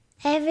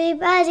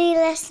Everybody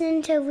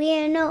listen to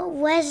We're Not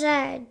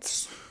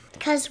Wizards,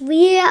 because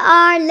we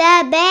are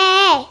the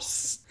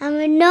best, and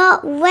we're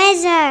not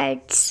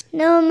wizards,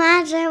 no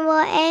matter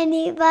what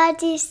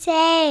anybody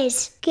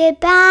says.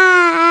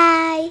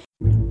 Goodbye.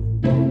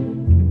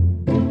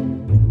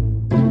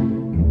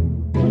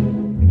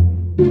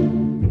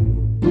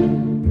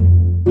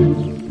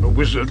 A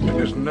wizard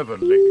is never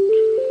licked.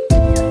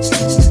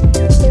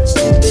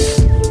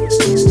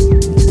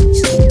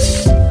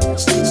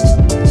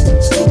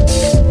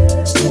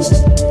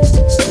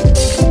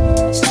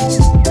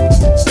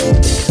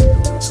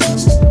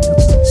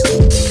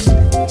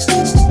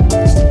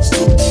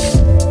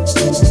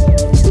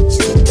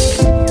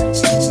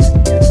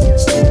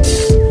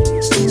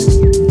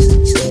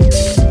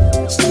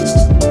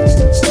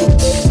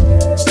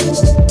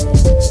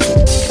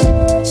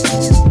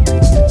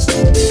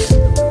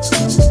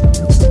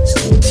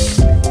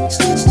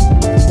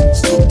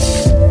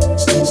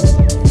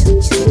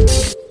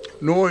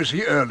 Nor is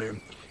he early.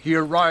 He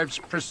arrives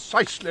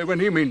precisely when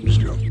he means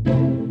to.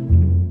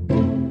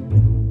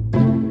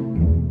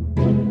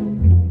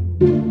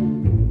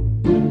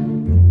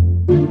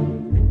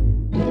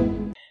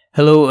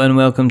 Hello and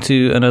welcome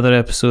to another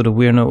episode of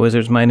We're Not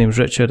Wizards. My name's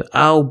Richard.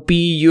 I'll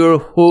be your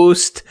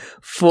host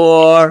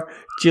for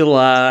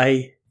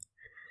July.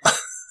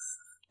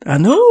 I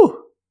know.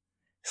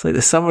 It's like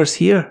the summer's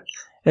here.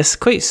 It's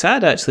quite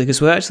sad actually,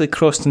 because we actually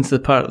crossed into the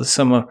part of the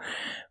summer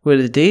where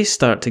the days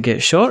start to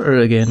get shorter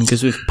again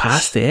because we've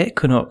passed the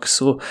equinox.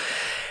 So,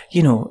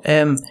 you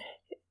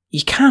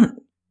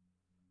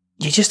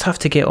just have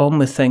to get on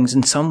with things.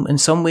 In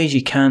some ways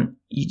you can't,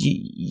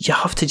 you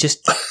have to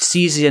just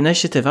seize the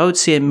initiative. I would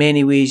say in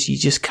many ways you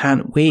just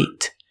can't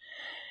wait.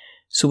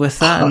 So with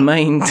that in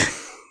mind,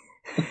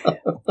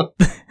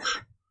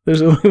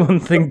 there's only one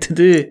thing to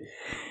do.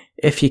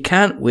 If you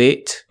can't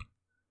wait,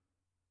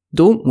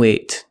 don't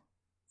wait.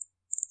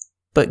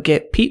 But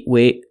get Pete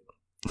Wait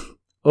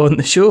on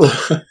the show.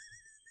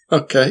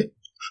 Okay.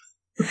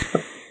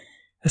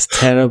 That's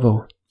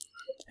terrible.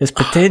 It's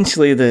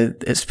potentially the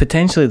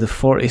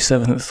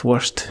 47th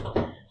worst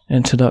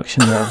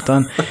introduction that I've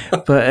done.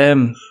 But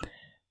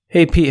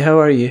hey Pete, how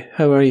are you?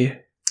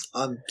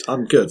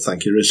 I'm good,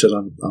 thank you, Richard.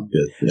 I'm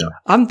good. Yeah.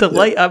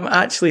 I'm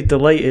actually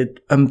delighted.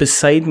 I'm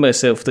beside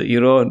myself that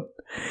you're on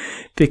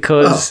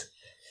because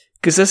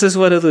this is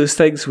one of those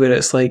things where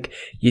it's like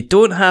you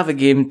don't have a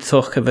game to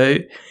talk about.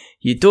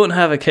 You don't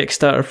have a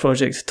Kickstarter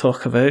project to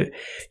talk about.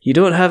 You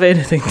don't have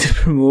anything to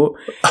promote.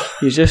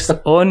 You're just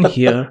on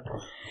here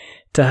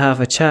to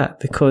have a chat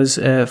because,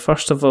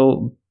 first of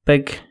all,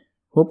 big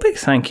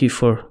thank you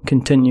for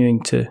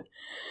continuing to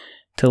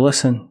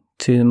listen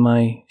to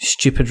my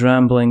stupid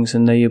ramblings,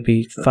 and now you'll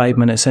be 5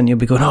 minutes in, you'll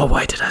be going, oh,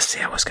 why did I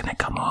say I was going to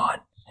come on?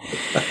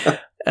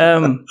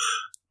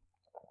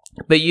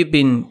 But you've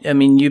been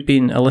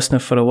a listener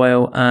for a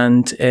while,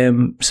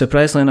 and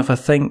surprisingly enough, I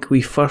think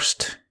we've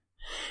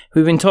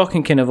been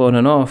talking kind of on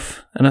and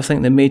off, and I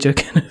think the major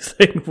kind of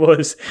thing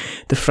was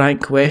the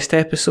Frank West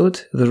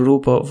episode, the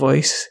robot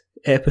voice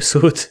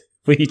episode,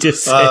 where he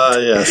just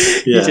said,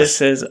 yes. He just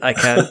says, I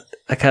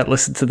can't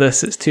listen to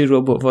this, it's too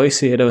robot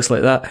voicey, and I was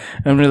like that.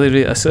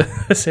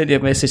 I sent you a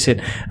message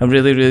saying, I'm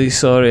really, really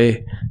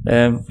sorry,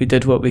 we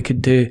did what we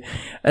could do.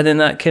 And then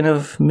that kind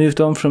of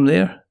moved on from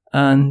there,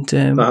 and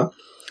then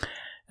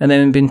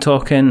we've been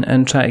talking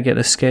and trying to get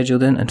this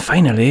scheduled in, and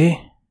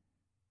finally,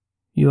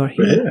 you are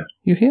here. We're here.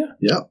 You're here?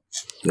 Yeah.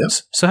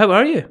 So how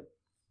are you?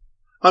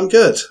 I'm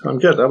good.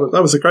 That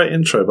was a great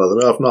intro, by the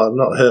way. I've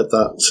not heard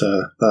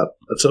that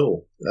at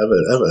all.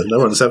 Ever. No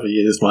one's ever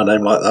used my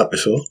name like that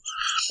before.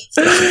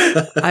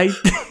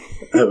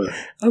 Ever.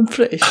 I'm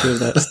pretty sure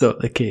that's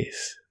not the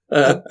case.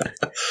 I'm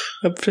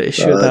pretty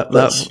sure that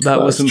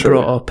wasn't true.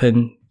 Brought up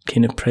in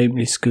kind of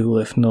primary school,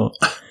 if not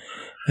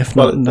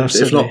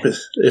nursery.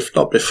 If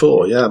not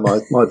before, yeah.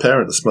 My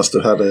parents must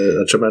have had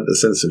a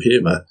tremendous sense of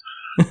humour.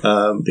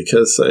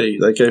 Because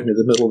they gave me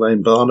the middle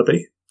name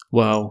Barnaby.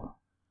 Wow.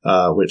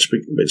 Which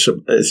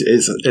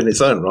is in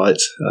its own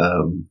right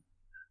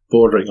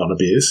bordering on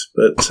abuse,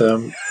 but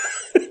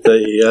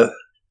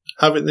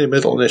having the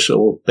middle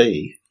initial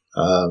B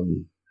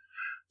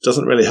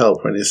doesn't really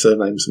help when your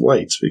surname's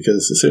Waite,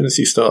 because as soon as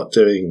you start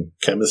doing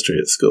chemistry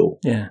at school,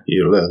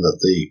 you learn that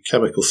the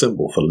chemical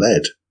symbol for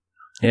lead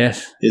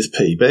is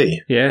PB.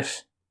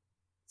 Yes.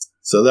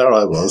 So there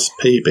I was,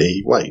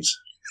 PB Waite.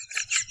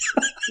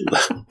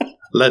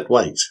 Lead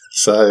weight.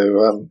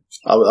 So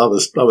I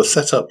was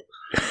set up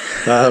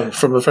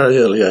from a very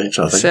early age,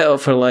 I think. Set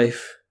up for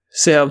life.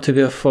 Set up to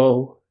be a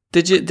fall.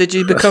 Did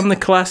you become the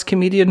class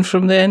comedian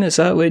from then? Is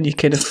that when you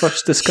kind of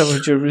first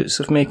discovered your roots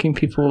of making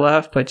people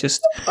laugh by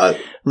just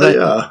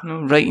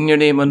writing your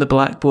name on the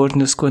blackboard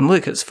and just going,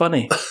 look, it's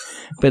funny,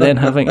 but then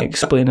having to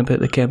explain about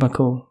the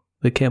chemical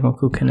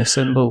kind of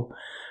symbol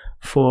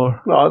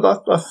for? No,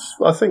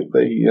 I think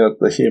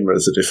the humour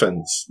as a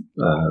defence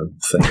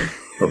thing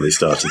probably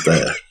started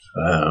there.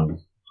 And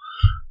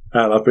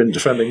I've been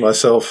defending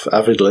myself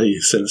avidly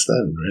since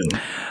then,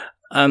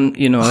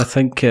 really. I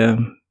think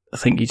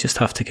think you just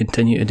have to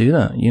continue to do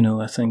that. You know,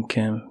 I think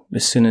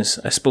as soon as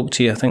I spoke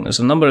to you, I think there's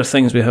a number of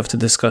things we have to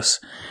discuss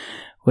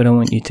where I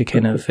want you to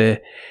kind of, I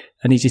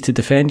need you to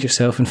defend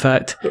yourself. In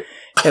fact,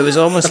 it was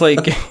almost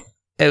like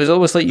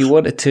you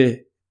wanted to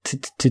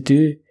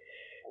do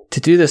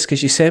this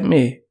because you sent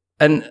me,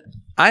 and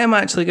I'm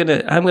going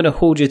to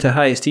hold you to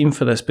high esteem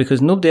for this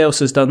because nobody else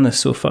has done this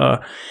so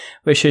far,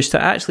 which is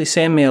to actually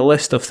send me a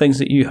list of things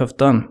that you have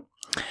done.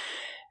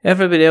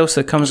 Everybody else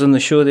that comes on the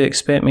show, they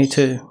expect me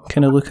to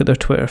kind of look at their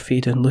Twitter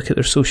feed and look at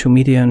their social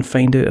media and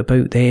find out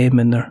about them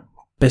and their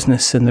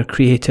business and their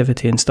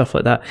creativity and stuff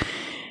like that.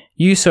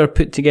 You, sir,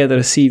 put together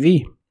a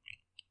CV.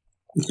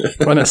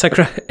 And it's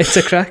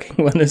a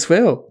cracking one as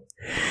well.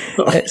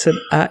 It's an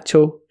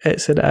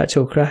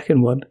actual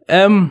cracking one.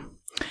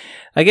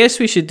 I guess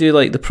we should do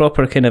like the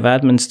proper kind of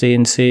admin stay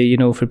and say, you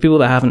know, for people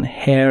that haven't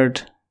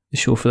heard the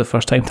show for the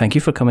first time, thank you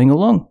for coming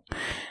along.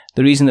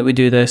 The reason that we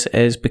do this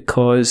is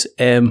because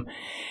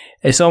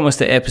it's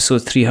almost at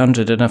episode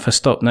 300, and if I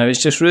stop now,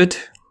 it's just rude.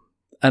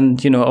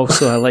 And, you know,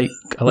 also I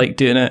like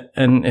doing it,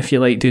 and if you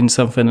like doing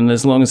something, and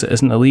as long as it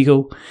isn't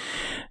illegal,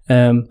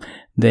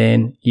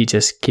 then you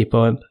just keep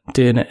on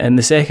doing it. And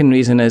the second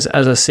reason is,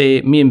 as I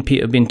say, me and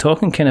Pete have been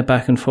talking kind of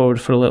back and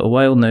forward for a little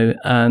while now,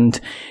 and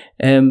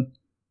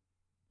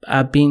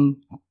I've been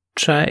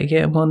trying to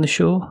get him on the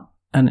show,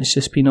 and it's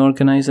just been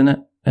organising it,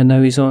 and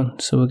now he's on,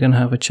 so we're going to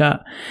have a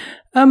chat.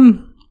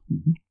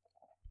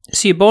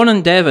 So you're born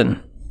in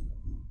Devon.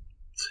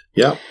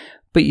 Yeah.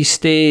 But you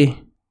stay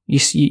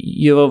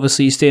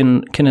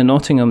in kind of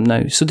Nottingham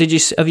now. So did you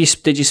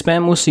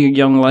spend most of your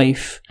young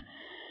life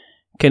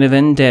kind of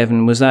in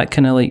Devon? Was that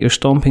kind of like your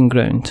stomping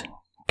ground?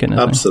 Kind of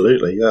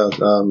Absolutely, yeah.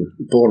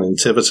 Born in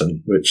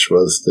Tiverton, which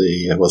was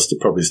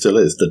probably still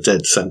is the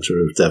dead centre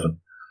of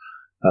Devon.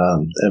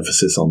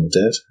 Emphasis on the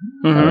dead.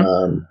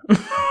 Mm-hmm.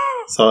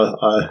 So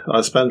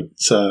I spent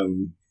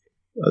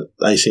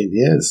 18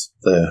 years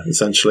there,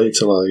 essentially,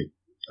 till I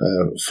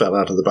fell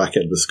out of the back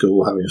end of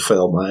school, having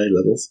failed my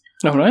A-levels.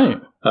 All right.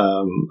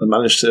 I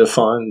managed to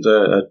find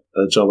a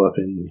job up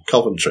in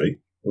Coventry,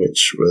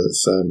 which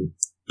was,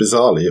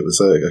 bizarrely, it was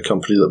a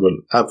company that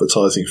were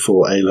advertising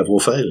for A-level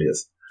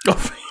failures.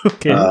 Oh,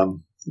 okay.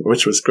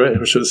 Which was great. It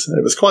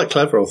was quite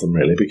clever of them,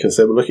 really, because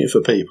they were looking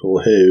for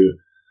people who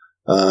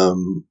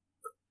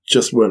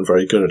just weren't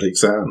very good at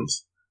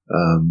exams,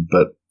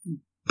 but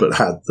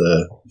had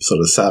the sort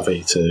of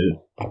savvy to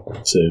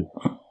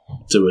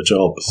do a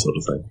job, sort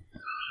of thing.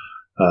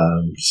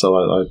 So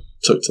I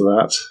took to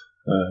that.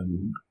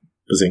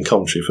 Was in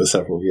Coventry for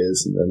several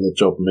years, and then the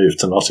job moved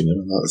to Nottingham,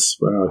 and that's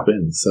where I've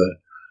been. So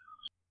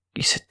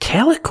you said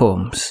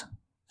telecoms,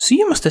 so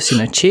you must have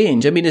seen a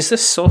change. I mean, is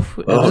this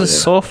software?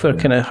 Software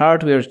kind of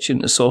hardware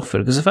tuned to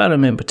software? Because if I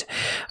remember,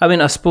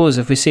 I suppose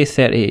if we say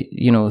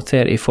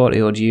 30,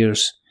 40 odd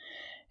years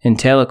in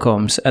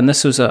telecoms, and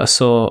this was I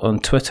saw on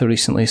Twitter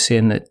recently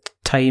saying that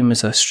time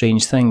is a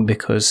strange thing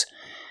because,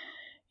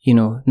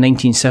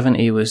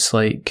 1970 was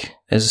like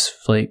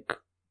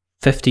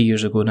 50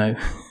 years ago now,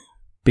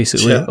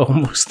 basically,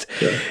 almost.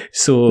 Yeah.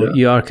 So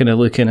you are kind of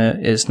looking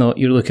at,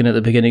 you're looking at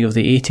the beginning of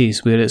the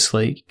 80s where it's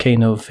like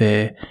kind of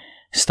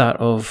start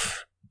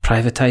of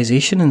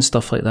privatisation and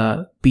stuff like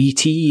that.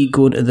 BT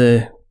going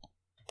to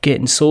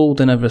getting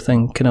sold and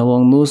everything kind of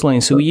along those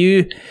lines. So were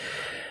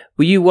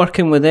you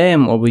working with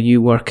them, or were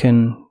you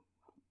working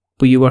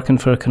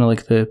for kind of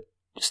like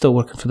still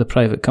working for the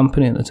private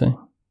company at the time?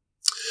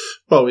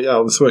 Well, yeah, I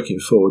was working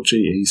for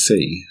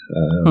GEC,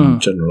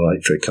 General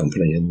Electric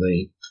Company, in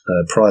the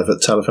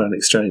private telephone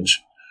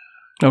exchange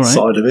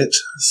side of it.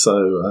 So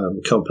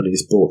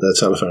companies bought their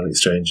telephone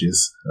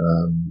exchanges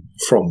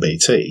from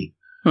BT,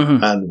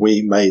 and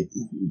we made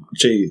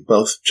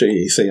both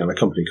GEC and a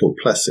company called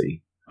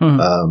Plessey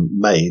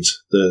made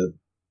the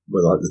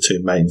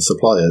two main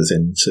suppliers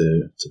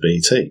into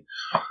BT,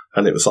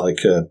 and it was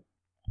like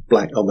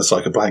almost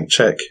like a blank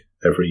check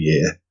every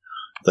year.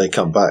 They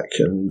come back,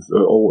 and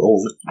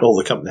all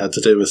the company had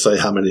to do was say,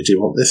 "How many do you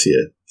want this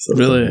year?"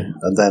 Really,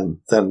 and then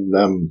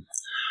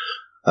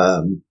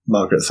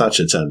Margaret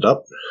Thatcher turned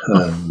up,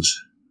 and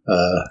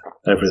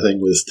everything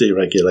was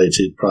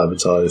deregulated,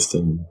 privatised,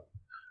 and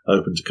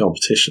open to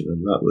competition,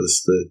 and that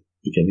was the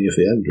beginning of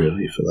the end,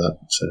 really, for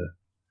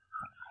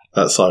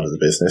that side of the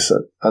business.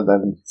 And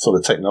then sort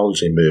of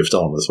technology moved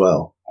on as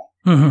well.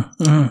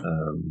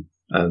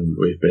 And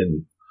we've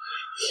been,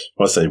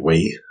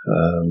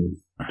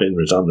 been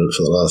redundant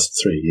for the last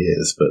 3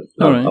 years,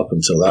 but up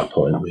until that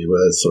point, we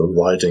were sort of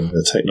riding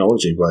the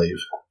technology wave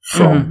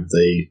from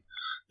the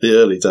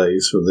early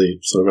days for the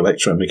sort of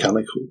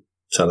electromechanical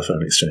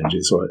telephone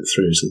exchanges right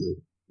through to the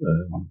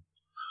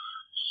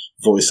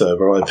voice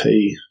over IP,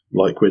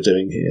 like we're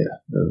doing here,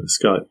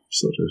 Skype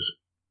sort of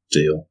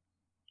deal.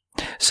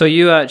 So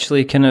you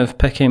actually kind of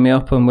picking me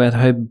up on whether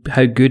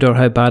how good or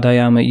how bad I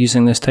am at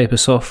using this type of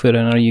software,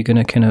 and are you going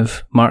to kind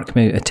of mark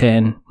me out of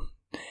 10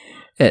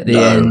 at the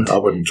end? I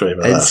wouldn't dream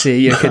of and that. say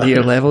your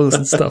career levels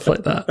and stuff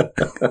like that.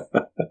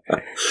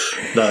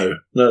 No,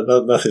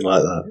 nothing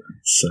like that.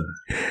 So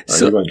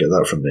you won't get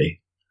that from me.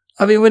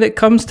 I mean, when it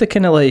comes to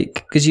kind of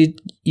like, because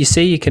you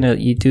say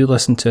you do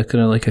listen to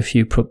kind of like a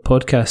few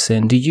podcasts.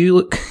 Then do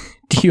you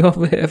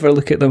ever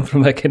look at them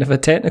from a kind of a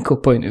technical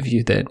point of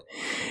view? Then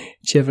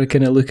do you ever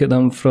kind of look at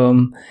them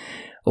from,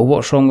 oh,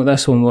 what's wrong with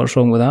this one? What's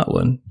wrong with that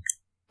one?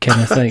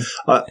 Kind of thing.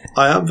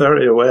 I am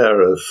very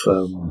aware of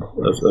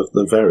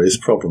the various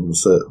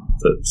problems that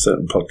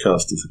certain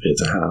podcasters appear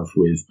to have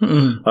with.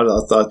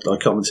 I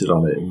commented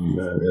on it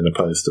in a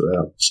post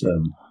about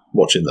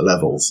watching the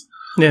levels.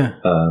 Yeah.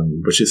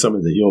 Which is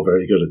something that you're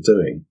very good at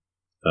doing.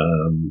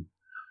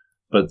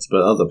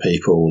 But other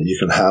people, you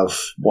can have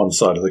one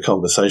side of the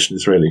conversation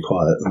is really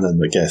quiet and then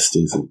the guest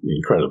is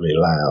incredibly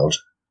loud.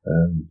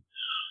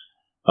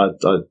 I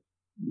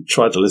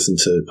try to listen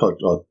to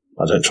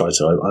I don't try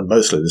to. I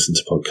mostly listen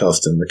to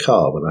podcasts in the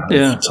car when I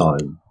have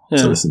time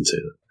to listen to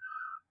them.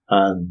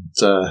 And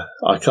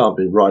I can't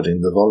be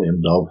riding the volume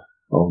knob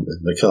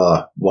in the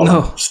car while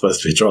I'm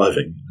supposed to be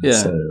driving.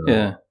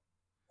 Yeah,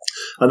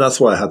 And that's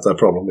why I had that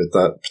problem with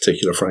that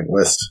particular Frank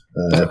West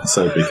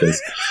episode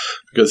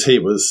because he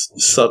was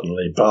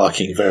suddenly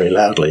barking very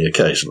loudly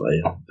occasionally.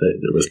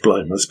 It was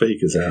blowing my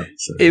speakers out.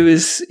 So.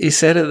 He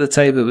said at the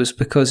time it was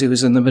because he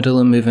was in the middle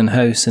of moving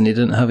house and he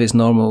didn't have his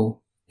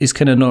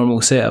kind of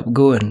normal setup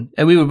going.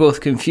 And we were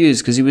both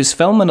confused because he was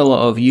filming a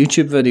lot of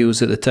YouTube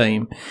videos at the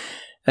time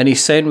and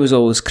his sound was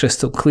always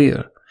crystal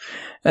clear.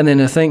 And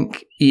then I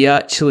think he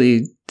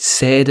actually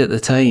said at the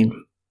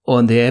time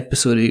on the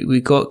episode,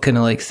 we got kind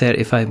of like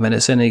 35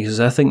 minutes in because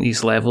I think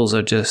these levels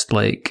are just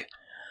like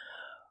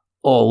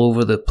all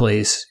over the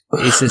place.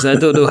 He says, I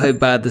don't know how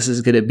bad this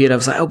is going to be. And I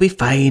was like, it'll be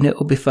fine.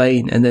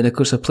 And then of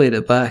course I played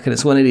it back and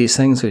it's one of these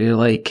things where you're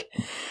like,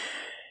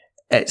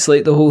 it's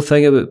like the whole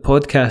thing about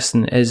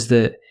podcasting is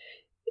that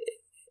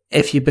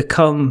if you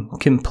become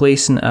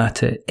complacent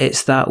at it,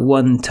 it's that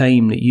one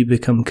time that you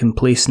become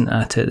complacent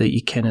at it that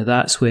you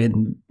that's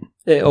when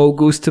it all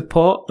goes to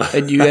pot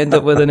and you end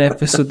up with an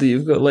episode that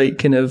you've got like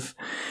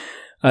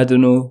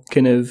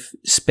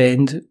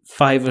spend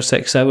 5 or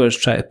 6 hours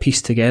trying to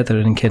piece together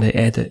and kind of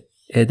edit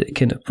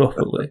kind of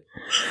properly.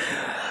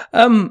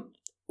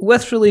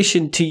 With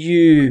relation to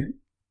you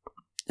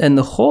in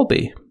the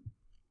hobby,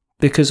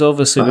 because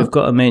obviously we've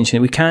got to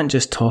mention, we can't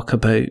just talk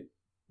about,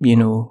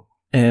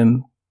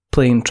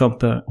 playing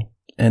trumpet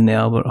in the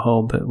Albert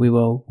Hall, but we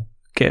will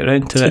get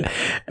around to it.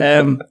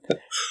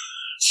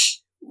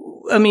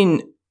 I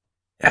mean,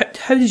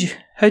 how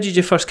did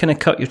you first kind of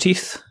cut your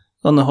teeth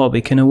on the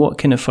hobby? Kind of what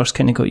kind of first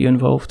kind of got you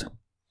involved?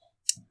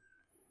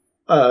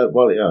 I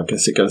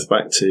guess it goes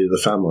back to the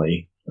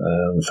family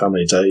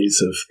days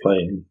of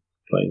playing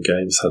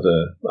games. Had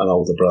an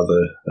older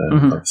brother,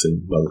 obviously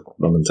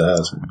mum and dad,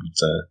 and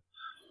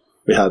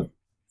we had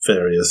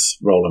various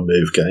roll and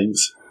move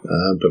games,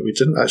 but we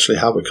didn't actually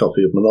have a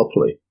copy of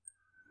Monopoly.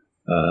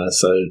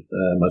 So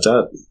my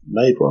dad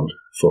made one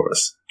for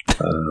us,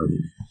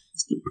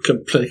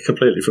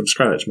 completely from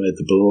scratch. Made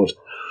the board,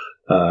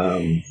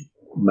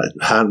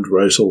 hand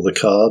wrote all the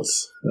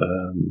cards,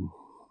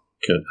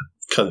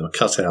 kind of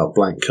cut out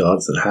blank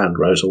cards and hand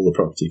wrote all the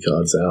property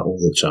cards out, all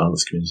the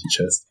chance, community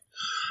chest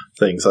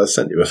things. I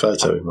sent you a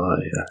photo in my.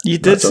 You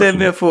did send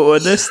me a photo,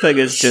 and this thing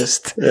is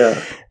just. Yeah.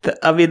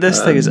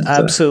 This thing is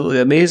absolutely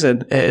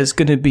amazing. It is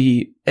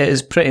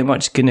pretty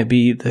much going to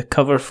be the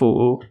cover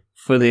photo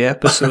for the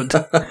episode.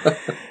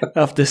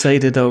 I've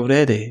decided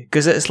already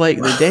because it's like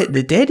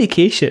the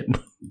dedication.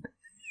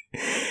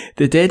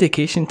 The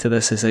dedication to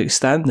this is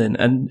outstanding,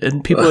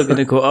 and people are going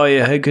to go, "Oh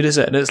yeah, how good is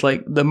it?" And it's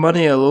like the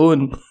money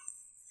alone,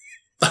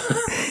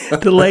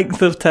 the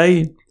length of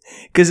time.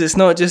 Because it's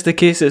not just the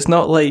case, it's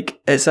not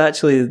like, it's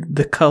actually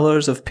the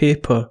colours of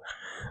paper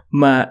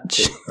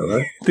match.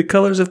 Hello? The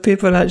colours of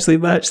paper actually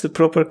match the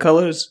proper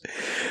colours.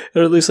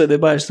 Or it looks like they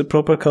match the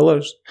proper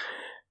colours.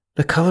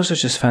 The colours are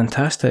just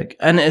fantastic.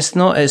 And it's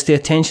the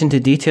attention to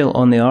detail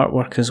on the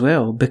artwork as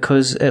well,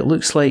 because it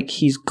looks like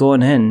he's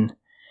gone in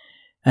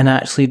and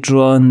actually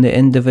drawn the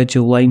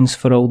individual lines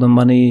for all the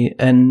money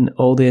and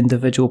all the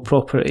individual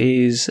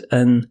properties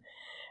and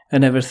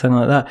everything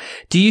like that.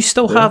 Do you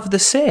still have the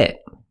set?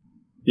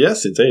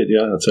 Yes, indeed.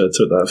 Yeah, I took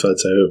that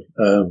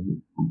photo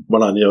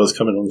when I knew I was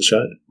coming on the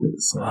show.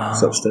 It's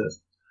upstairs.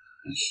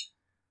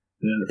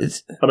 Yeah,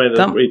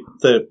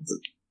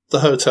 the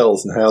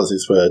hotels and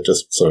houses were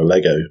just sort of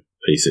Lego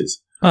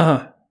pieces.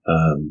 So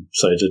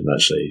he didn't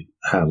actually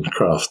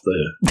handcraft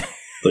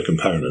the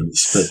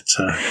components,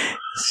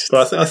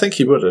 but I think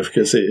he would have,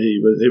 because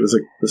he was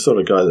the sort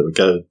of guy that would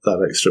go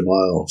that extra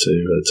mile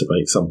to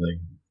make something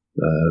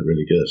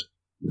really good.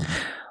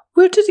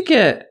 Where did he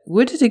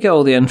get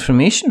all the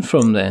information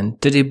from then?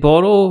 Did he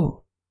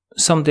borrow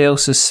somebody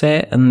else's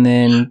set and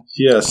then...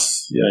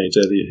 Yes, yeah, he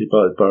did. He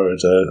borrowed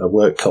a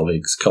work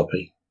colleague's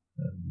copy.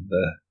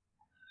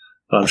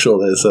 And I'm sure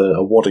there's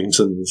a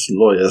Waddington's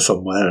lawyer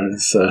somewhere and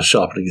is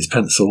sharpening his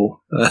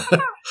pencil,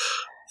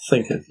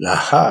 thinking,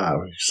 aha,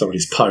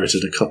 somebody's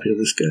pirated a copy of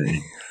this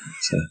game.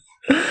 So.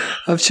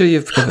 I'm sure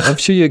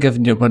you've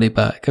given your money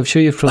back. I'm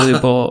sure you've probably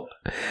bought...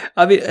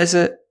 I mean, is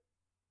it...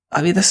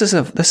 I mean,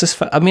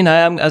 I mean, I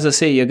am, as I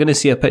say, you're going to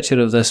see a picture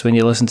of this when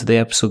you listen to the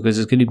episode, because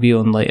it's going to be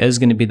on, it's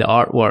going to be the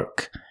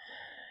artwork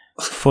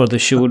for the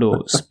show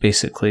notes,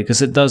 basically,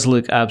 because it does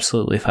look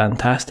absolutely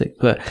fantastic.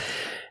 But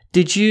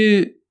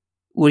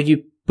were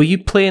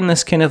you playing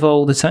this kind of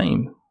all the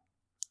time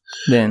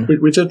then?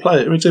 We did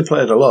play it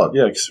a lot,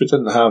 yeah, because we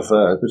didn't have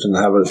a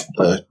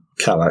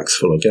Kallax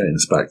full of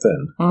games back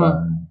then.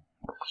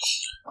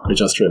 We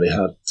just really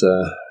had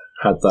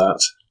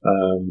that.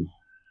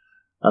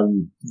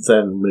 And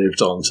then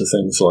moved on to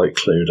things like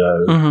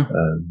Cluedo.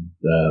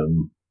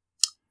 And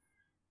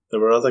there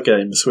were other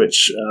games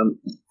which,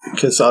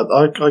 because I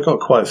got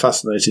quite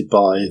fascinated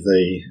by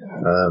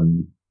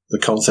the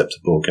concept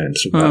of board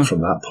games from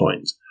that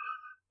point.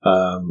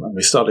 And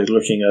we started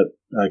looking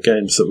at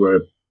games that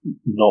were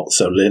not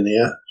so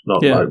linear,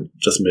 not like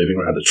just moving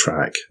around a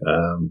track.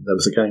 There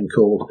was a game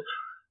called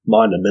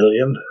Mine a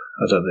Million.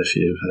 I don't know if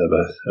you've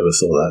ever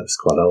saw that. It's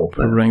quite old.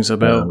 It rings a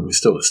bell. We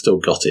still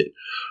got it.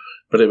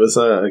 But it was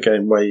a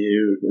game where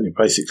you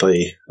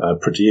basically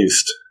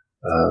produced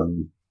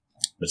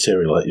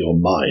material at your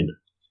mine,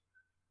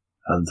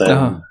 and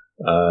then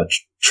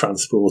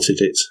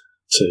transported it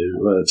to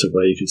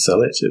where you could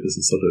sell it. It was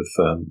a sort of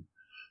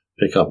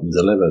pick up and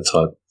deliver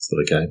type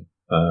sort of game.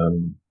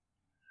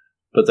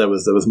 But there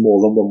was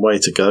more than one way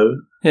to go,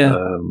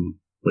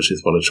 which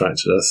is what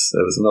attracted us.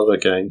 There was another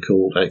game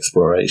called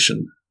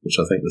Exploration, which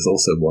I think was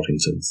also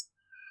Waddington's,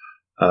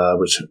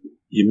 which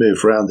you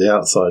move around the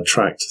outside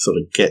track to sort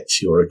of get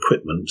your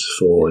equipment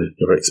for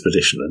your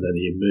expedition, and then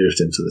you moved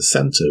into the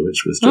centre,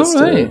 which was just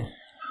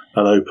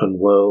an open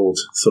world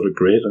sort of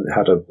grid, and it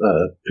had a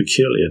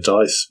peculiar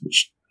dice,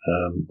 which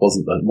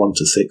wasn't 1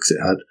 to 6.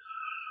 It had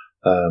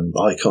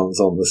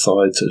icons on the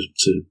side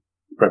to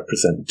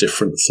represent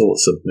different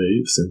sorts of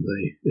moves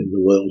in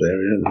the world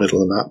area in the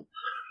middle of the map,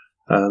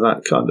 and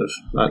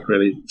that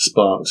really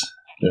sparked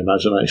your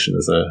imagination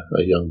as a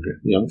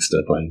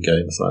youngster playing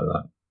games like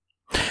that.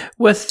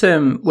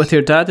 With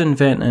your dad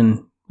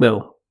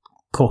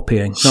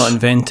copying, not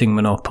inventing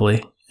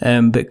Monopoly,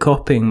 but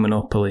copying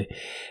Monopoly,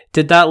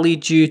 did that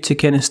lead you to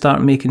kind of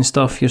start making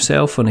stuff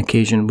yourself on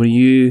occasion? Were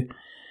you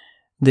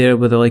there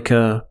with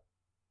a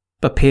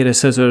pair of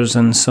scissors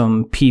and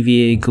some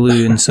PVA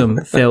glue and some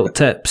felt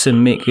tips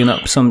and making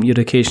up your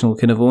occasional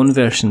kind of own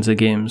versions of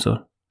games?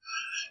 Or?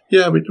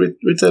 Yeah, we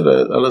did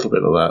a little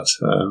bit of that.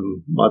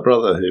 My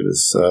brother, who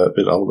was a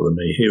bit older than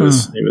me, he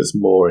was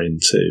more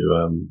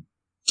into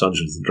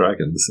Dungeons and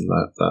Dragons and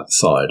that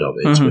side of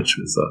it, which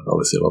was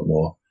obviously a lot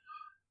more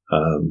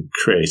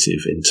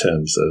creative in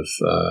terms of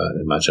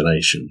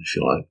imagination, if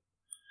you like.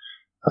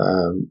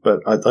 But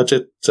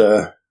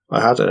I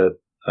had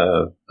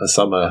a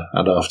summer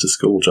and after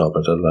school job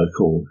at a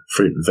local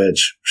fruit and veg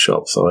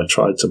shop, so I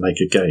tried to make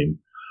a game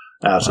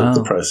out of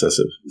the process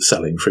of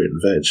selling fruit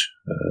and veg,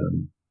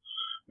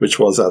 which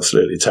was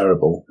absolutely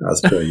terrible,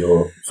 as per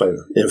your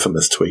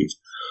infamous tweet.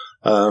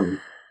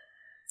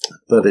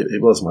 But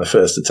it was my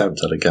first attempt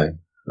at a game.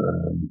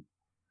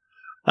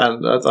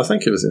 And I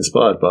think it was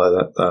inspired by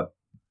that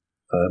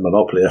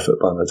Monopoly effort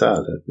by my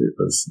dad.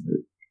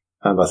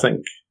 And I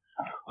think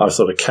I've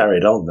sort of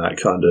carried on that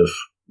kind of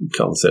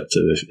concept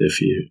of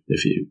if you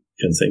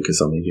can think of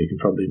something, you can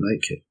probably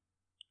make it.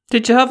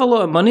 Did you have a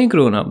lot of money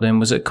growing up then?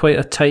 Was it quite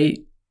a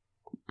tight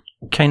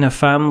kind of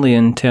family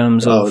in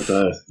terms of...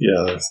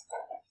 yeah.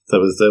 There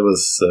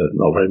was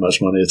not very much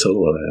money at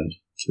all around,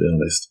 to be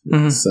honest.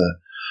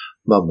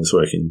 Mum was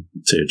working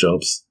 2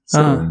 jobs,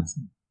 so I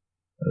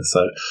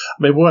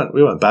mean we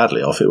weren't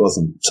badly off. It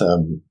wasn't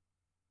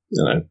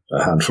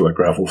a handful of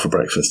gravel for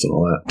breakfast and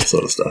all that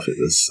sort of stuff. It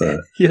was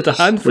you had a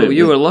handful.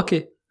 You were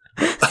lucky.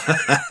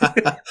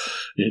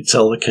 You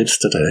tell the kids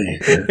today,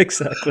 yeah.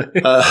 Exactly.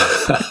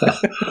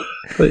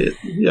 But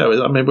yeah,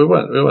 I mean we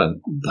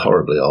weren't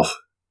horribly off,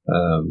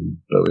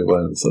 but we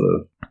weren't sort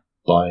of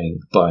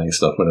buying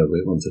stuff whenever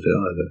we wanted it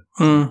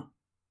either.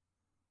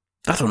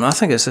 I don't know. I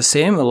think it's the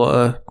same. A lot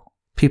of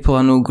people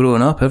I know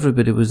growing up,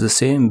 everybody was the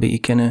same, but you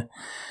kind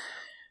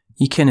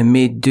of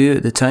made do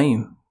at the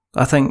time.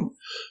 I think,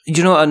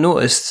 you know what I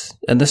noticed,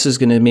 and this is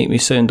going to make me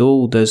sound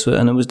old,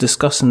 and I was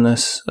discussing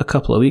this a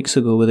couple of weeks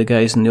ago with the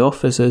guys in the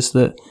office, is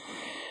that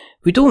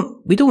we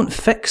don't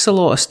fix a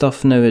lot of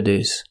stuff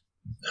nowadays.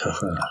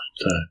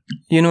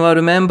 You know, I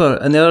remember,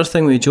 and the other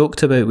thing we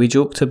joked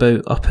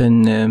about up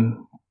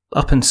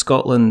in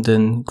Scotland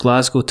and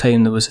Glasgow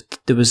time, there was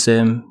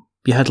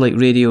you had like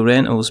radio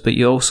rentals, but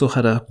you also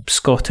had a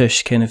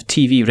Scottish kind of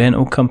TV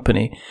rental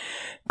company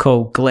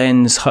called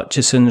Glenn's,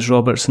 Hutchison's,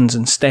 Robertson's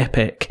and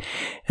Stepek,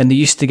 and they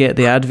used to get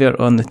the advert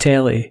on the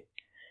telly,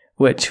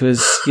 which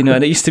was, and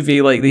it used to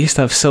be like, they used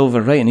to have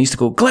silver right, and they used to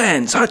go,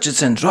 Glenn's,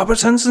 Hutchison's,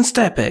 Robertson's and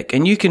Stepek,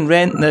 and you can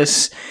rent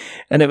this,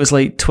 and it was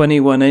like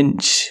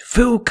 21-inch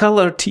full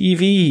colour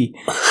TV,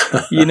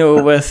 and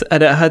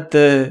it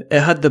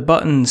had the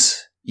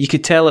buttons. You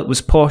could tell it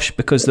was posh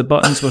because the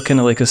buttons were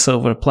kind of like a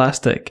silver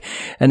plastic,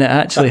 and it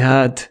actually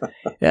had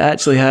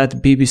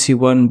BBC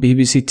One,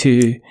 BBC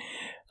Two,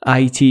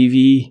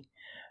 ITV,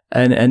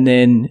 And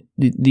then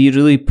the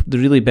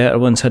really better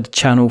ones had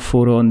Channel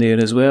 4 on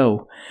there as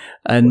well.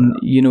 And,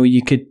 you know,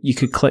 you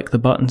could click the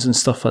buttons and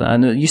stuff like that.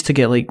 And it used to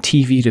get like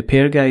TV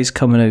repair guys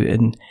coming out.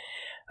 And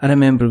I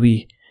remember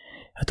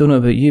I don't know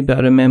about you, but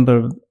I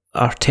remember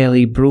our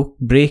telly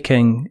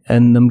breaking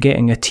and them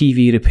getting a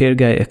TV repair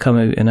guy to come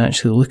out and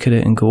actually look at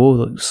it and go, oh,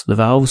 look, the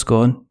valve's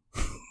gone.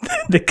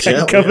 The guy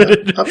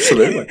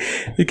absolutely.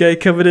 The guy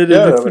coming in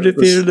and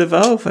repairing the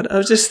valve. And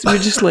we're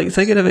just like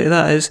thinking about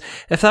that is,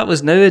 if that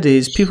was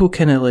nowadays, people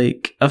kind of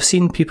like, I've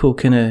seen people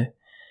kind of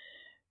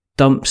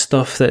dump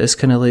stuff that is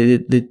kind of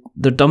like,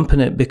 they're dumping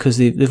it because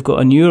they've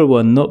got a newer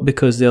one, not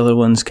because the other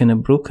one's kind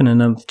of broken,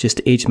 and I've just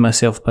aged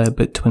myself by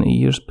about 20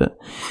 years, but...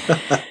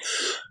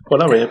 Well,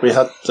 no, we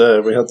had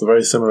the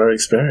very similar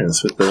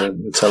experience with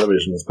the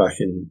televisions back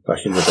in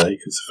the day,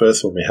 because the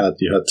first one we had,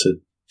 you had to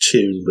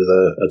tune with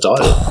a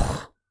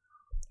dial.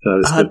 You know,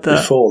 it was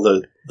before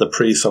the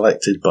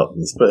pre-selected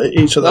buttons, but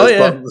each of those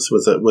buttons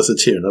was a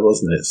tuner,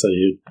 wasn't it? So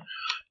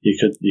you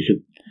could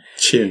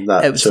tune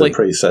that to like a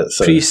preset.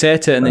 So,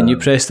 preset it, and then you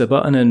press the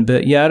button in.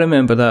 But yeah, I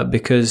remember that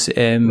because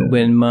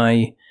when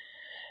my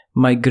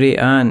great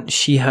aunt,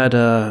 she had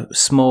a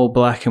small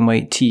black and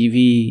white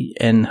TV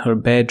in her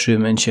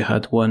bedroom, and she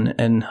had one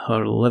in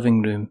her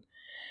living room.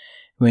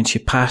 When she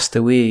passed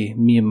away,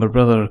 me and my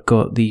brother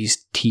got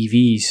these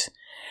TVs,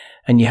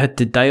 and you had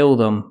to dial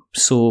them.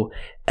 So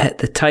at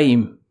the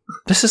time,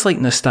 this is like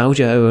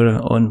nostalgia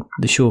hour on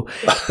the show,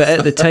 but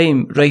at the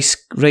time, Rice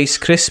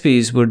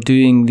Krispies were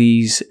doing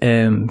these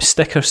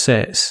sticker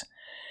sets.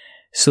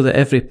 So that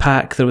every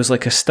pack, there was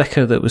like a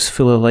sticker that was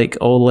full of like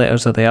all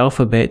letters of the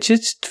alphabet,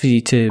 just for you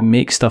to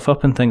make stuff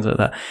up and things like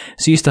that.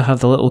 So you used to have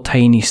the little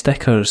tiny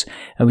stickers,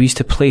 and we used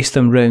to place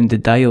them round the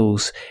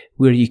dials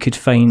where you could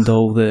find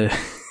all the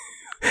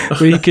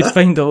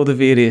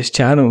various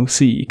channels.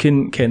 So you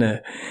couldn't kind of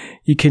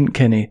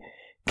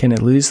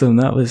lose them.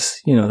 That was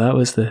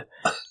the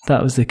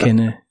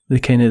kind of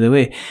the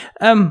way.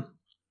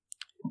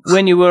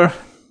 When you were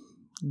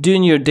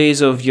doing your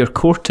days of your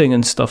courting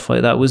and stuff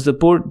like that,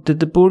 did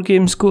the board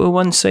games go to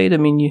one side? I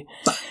mean,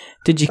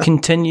 did you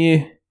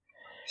continue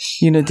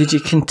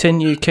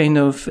kind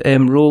of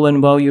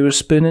rolling while you were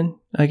spooning,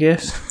 I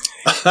guess?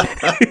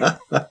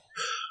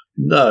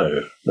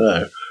 No.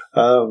 I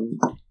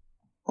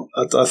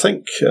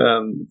think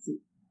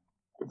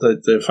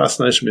the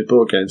fascination with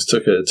board games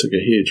took a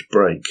huge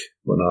break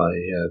when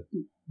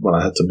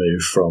I had to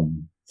move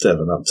from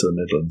Devon up to the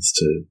Midlands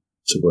to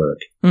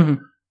work.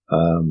 Mm-hmm.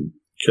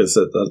 Because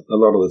a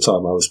lot of the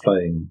time I was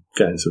playing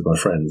games with my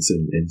friends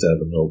in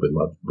Devon or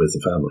with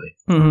the family.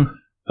 Mm-hmm.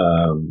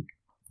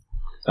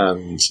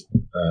 And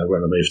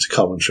when I moved to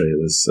Coventry, it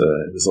was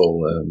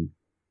all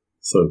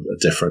sort of a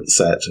different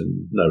set,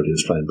 and nobody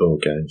was playing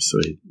board games. So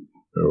we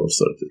were all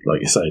sort of,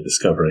 like you say,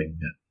 discovering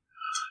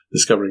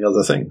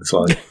other things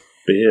like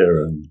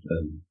beer and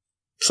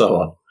so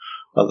on,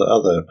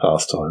 other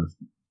pastimes.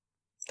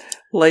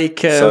 Like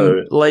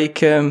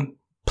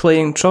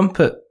playing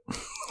trumpet.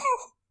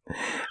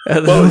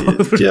 Well,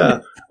 yeah.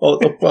 Well,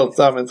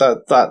 I mean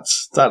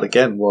that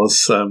again was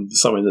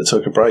something that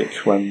took a break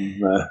when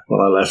I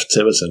left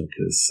Tiverton,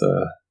 because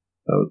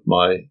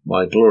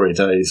my glory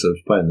days of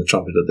playing the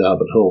trumpet at the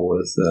Albert Hall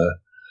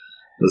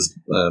was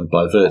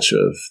by virtue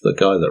of the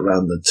guy that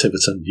ran the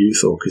Tiverton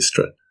Youth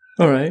Orchestra.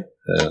 All right,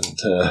 and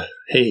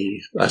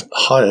he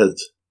hired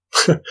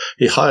the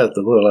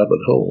Royal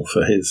Albert Hall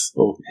for his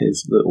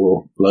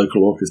little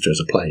local orchestra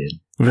to play in.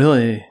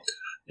 Really?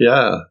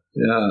 Yeah.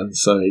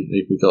 So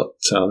we got,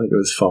 I think it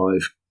was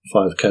five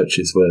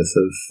coaches worth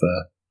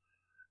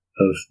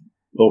of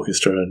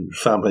orchestra and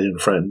family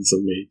and friends,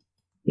 and we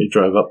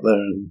drove up there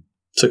and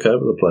took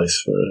over the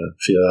place for a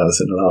few hours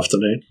in an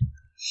afternoon.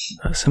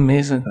 That's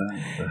amazing.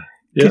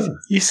 Yeah.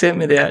 You sent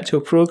me the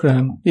actual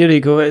program. Here you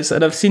go.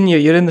 And I've seen you.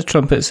 You're in the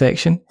trumpet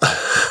section.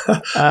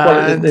 Well,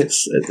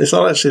 it's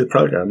not actually the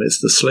program.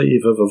 It's the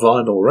sleeve of a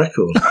vinyl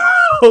record.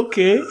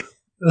 Okay.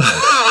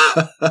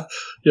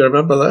 You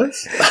remember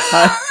those?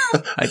 I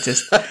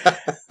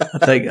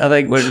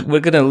think we're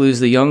going to lose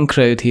the young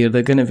crowd here.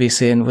 They're going to be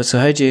saying, "Well, so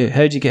how do you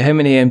get, how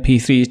many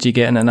MP3s do you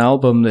get in an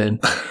album then?"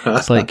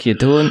 It's like, you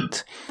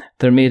don't.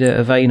 They're made out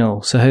of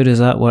vinyl. So how does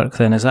that work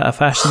then? Is that a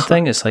fashion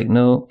thing? It's like,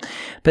 no.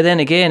 But then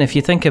again, if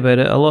you think about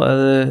it, a lot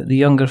of the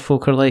younger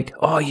folk are like,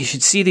 "Oh, you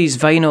should see these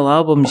vinyl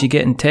albums you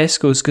get in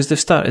Tesco's, because they've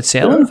started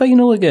selling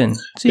vinyl again.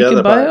 So you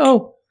can buy it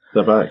all."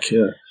 They're back,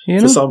 yeah. You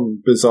know? For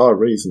some bizarre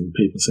reason,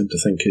 people seem to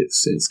think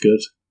it's good.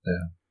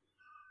 Yeah.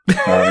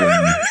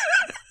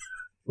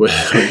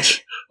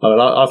 Which, I mean,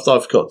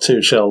 I've got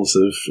 2 shelves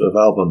of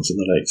albums in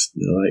the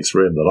next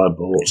room that I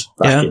bought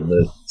back in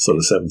the sort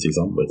of 70s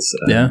onwards.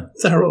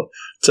 They're all,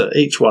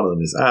 each one of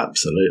them is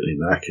absolutely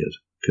knackered,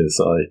 because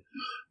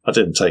I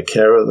didn't take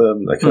care of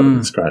them. They're covered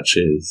in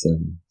scratches,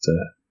 and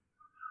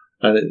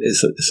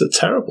it's a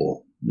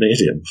terrible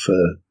medium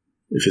for.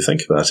 If you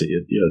think about it,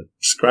 you're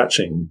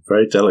scratching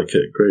very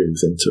delicate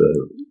grooves into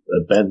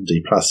a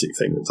bendy plastic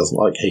thing that doesn't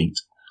like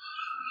heat.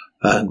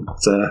 And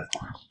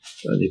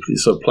you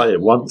sort of play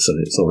it once and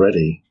it's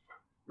already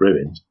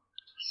ruined.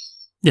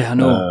 Yeah, I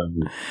know.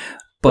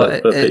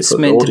 But it's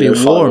meant to be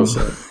warm.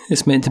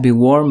 It's meant to be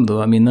warm,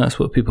 though. I mean, that's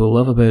what people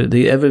love about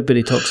it.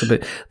 Everybody talks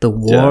about the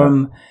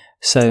warm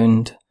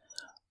sound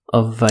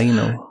of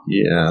vinyl.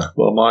 Yeah,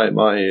 well,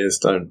 my ears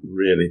don't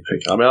really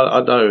pick. I mean, I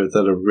know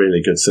that a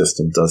really good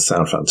system does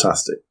sound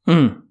fantastic,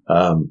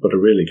 but a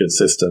really good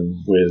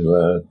system with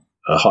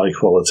a high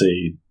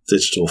quality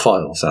digital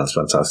file sounds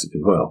fantastic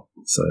as well.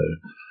 So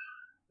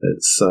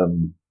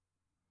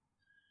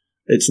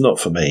it's not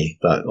for me.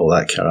 I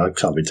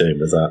can't be doing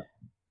with that.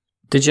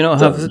 Did you not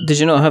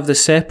have the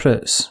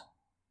separates?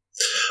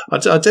 I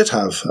did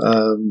have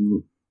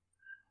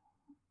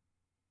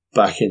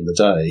back in the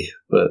day,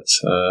 but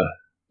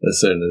as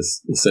soon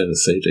as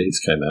CDs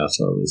came out,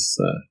 I was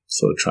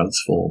sort of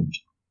transformed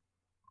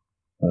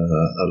a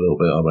little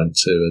bit.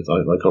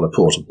 I got a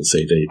portable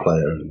CD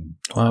player and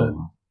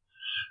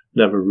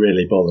never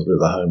really bothered with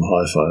the home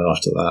hi-fi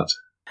after that.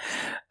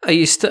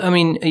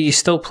 Are you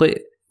still play?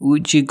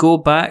 Would you go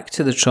back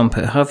to the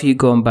trumpet? Have you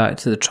gone back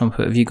to the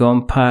trumpet? Have you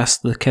gone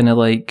past the kind of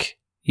like,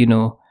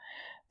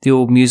 the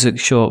old music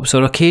shops,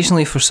 or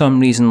occasionally for some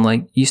reason,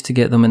 like, used to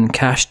get them in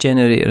Cash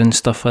Generator and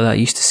stuff like that.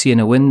 You used to see in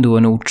a window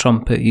an old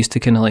trumpet used to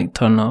kind of like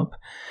turn up.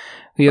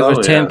 Were you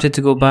ever tempted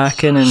to go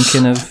back in and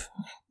kind of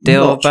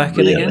delve back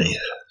in again?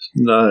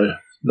 No.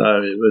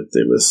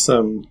 It was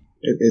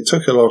it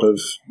took a lot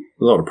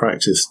of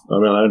practice. I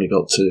mean, I only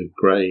got to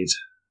grade.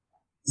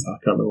 I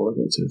can't remember what I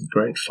got to. It was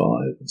grade 5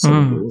 or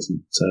something. It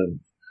wasn't,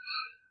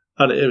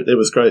 and it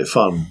was great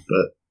fun,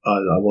 but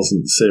I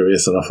wasn't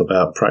serious enough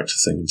about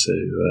practicing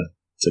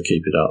to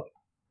keep it up.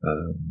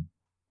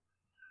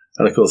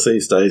 And of course,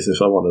 these days,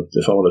 if I want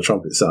a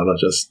trumpet sound, I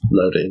just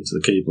load it into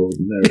the keyboard,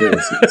 and there it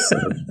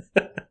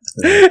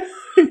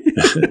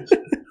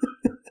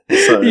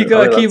is. So, you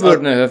got a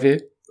keyboard now, have you?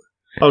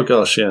 Oh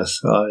gosh, yes.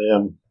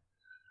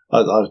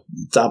 I've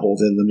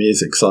dabbled in the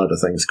music side of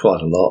things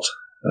quite a lot.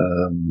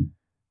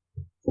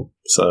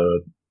 So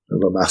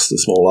I've amassed a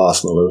small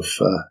arsenal of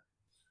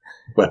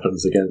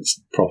weapons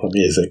against proper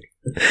music.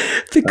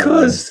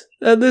 Because,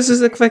 and this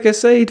is a quick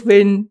aside,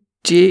 when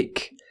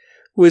Jake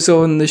was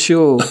on the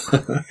show,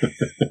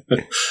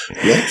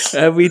 yes,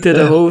 and we did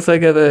a whole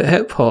thing about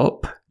hip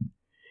hop,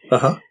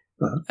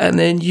 and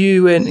then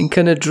you went and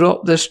kind of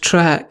dropped this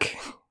track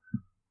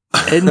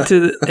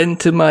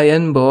into my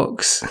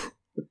inbox,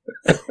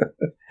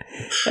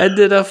 and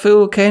did a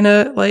full kind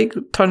of like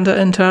turned it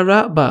into a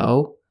rap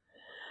battle,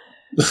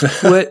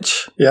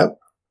 which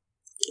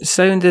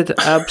sounded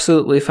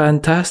absolutely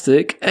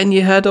fantastic, and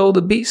you had all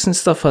the beats and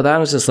stuff like that. I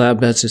was just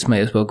like, I just might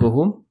as well go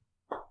home.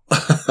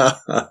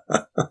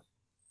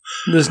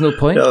 There's no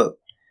point. Yeah,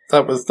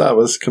 that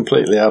was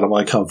completely out of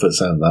my comfort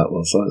zone. That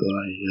was.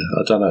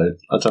 I don't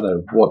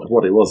know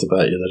what it was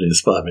about you that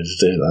inspired me to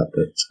do that.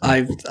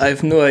 But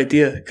I've no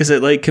idea, because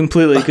it like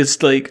completely.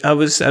 Because like I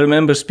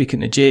remember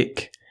speaking to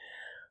Jake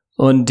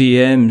on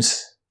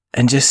DMs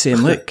and just saying,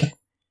 look,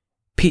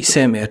 Pete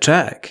sent me a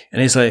track,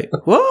 and he's like,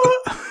 what?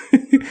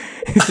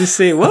 He's just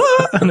saying,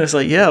 what? And I was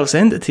like, yeah, I'll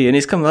send it to you. And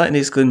he's come back and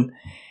he's going,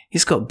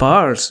 he's got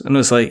bars. And I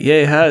was like,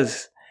 yeah, he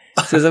has.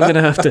 He says, I'm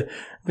gonna have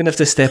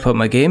to step up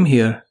my game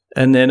here.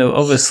 And then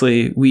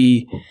obviously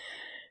we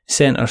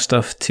sent our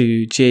stuff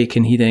to Jake,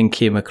 and he then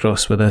came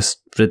across with this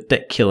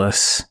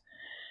ridiculous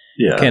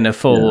kind of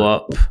follow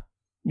up,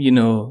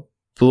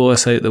 blow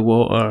us out the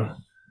water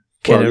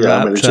kind of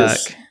rap track.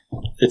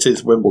 It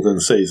is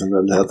Wimbledon season,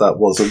 and that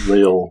was a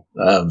real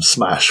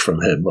smash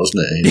from him,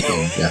 wasn't it?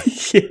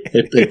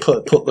 He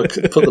put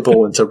the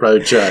ball into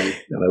Road J.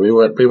 We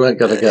weren't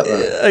going to get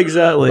that.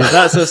 Exactly.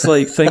 That's us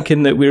like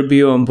thinking that we're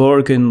Bjorn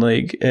Borg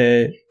like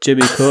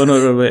Jimmy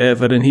Connor or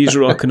whatever, and he's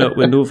rocking up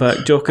with Novak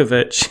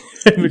Djokovic.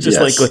 And we're just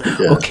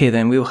going, okay,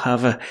 then we'll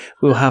have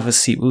a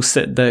seat, we'll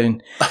sit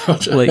down,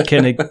 like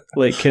kind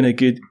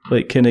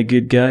of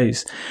good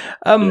guys.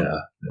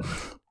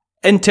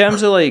 In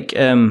terms of like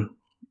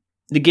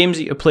the games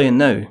that you're playing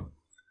now,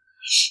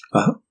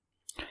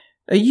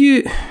 is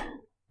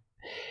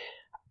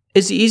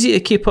it easy to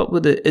keep up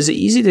with it? Is it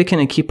easy to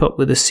kind of keep up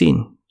with the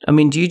scene? I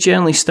mean, do you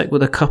generally stick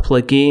with a couple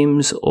of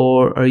games,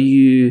 or are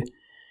you,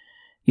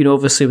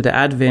 obviously with the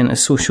advent of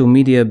social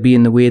media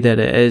being the way that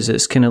it is,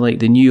 it's kind of like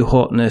the new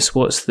hotness.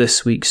 What's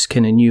this week's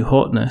kind of new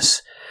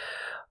hotness?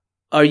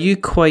 Are you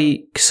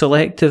quite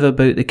selective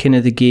about the kind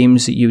of the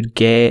games that you would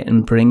get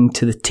and bring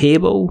to the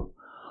table?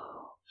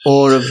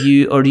 Or are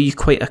you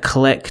quite a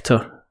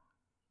collector?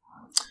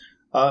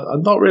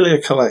 I'm not really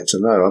a collector,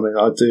 no. I mean,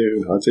 I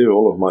do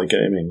all of my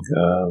gaming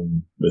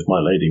with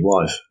my lady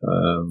wife.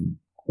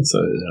 So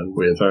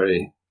we're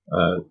very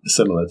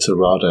similar to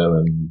Rado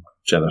and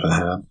Jennifer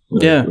Ham.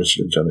 Which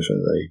Jennifer,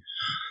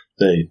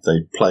 they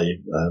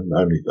play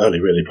only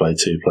really play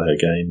 2-player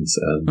games,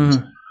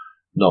 and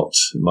not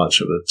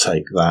much of a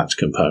take that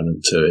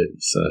component to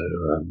it. So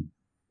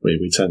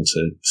we tend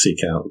to seek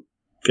out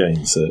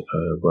games that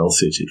are well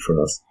suited for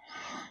us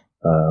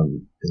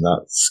in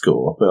that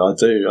score. But I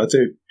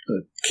do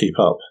keep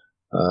up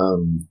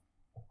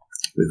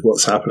with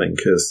what's happening,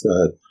 because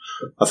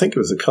I think it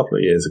was a couple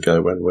of years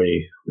ago when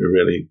we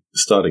really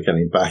started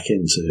getting back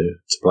into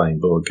playing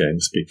board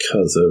games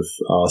because of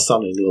our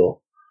son-in-law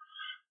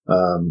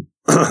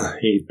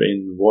He'd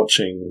been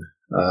watching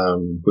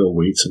Will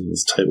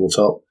Wheaton's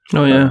Tabletop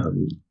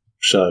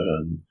show,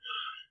 and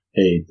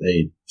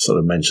he sort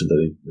of mentioned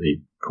that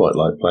he quite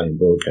liked playing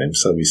board games,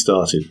 so we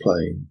started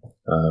playing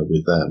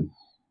with them,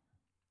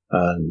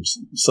 and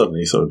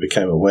suddenly sort of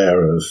became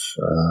aware of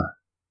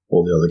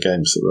all the other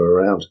games that were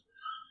around.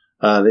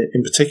 And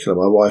in particular,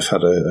 my wife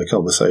had a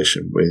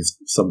conversation with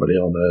somebody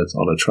on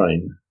a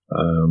train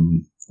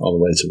on the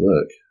way to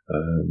work,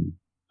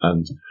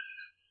 and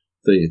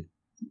they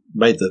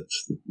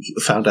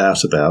found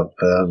out about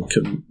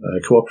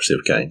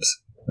cooperative games,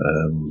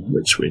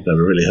 which we'd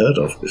never really heard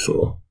of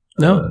before.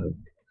 No.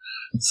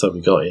 So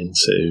we got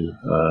into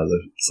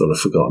the sort of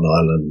Forgotten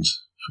Island,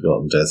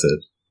 Forgotten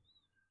Desert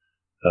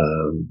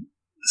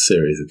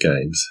series of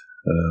games.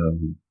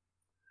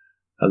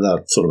 And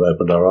that sort of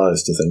opened our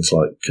eyes to things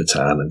like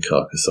Catan and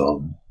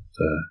Carcassonne,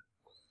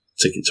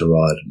 Ticket to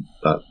Ride, and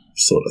that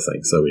sort of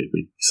thing. So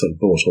we sort of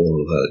bought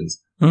all of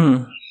those.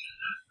 Mm.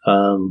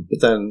 But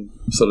then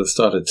sort of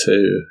started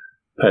to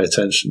pay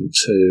attention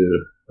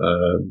to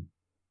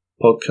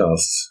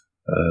podcasts.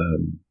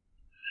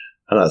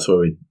 And that's where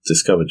we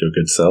discovered Your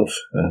Good Self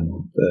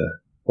and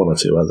one or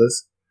two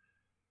others.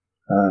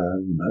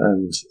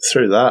 And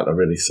through that, I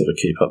really sort of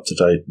keep up to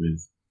date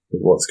with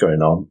what's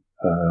going on.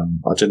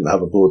 I didn't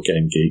have a Board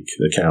Game Geek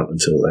account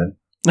until then.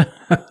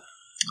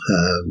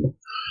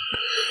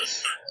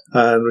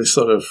 And we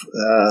sort of,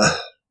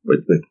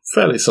 we're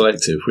fairly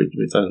selective.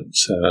 We don't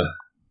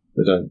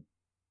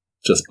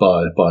just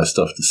buy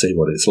stuff to see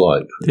what it's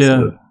like. We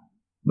sort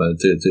of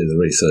do the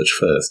research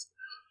first.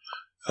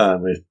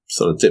 And we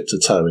sort of dipped a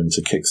toe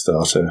into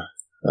Kickstarter,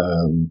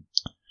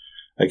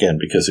 again,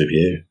 because of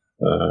you.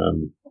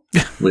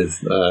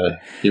 With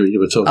you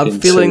were talking. I'm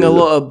feeling a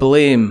lot of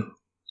blame.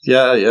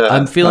 Yeah.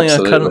 I'm feeling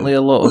currently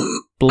a lot of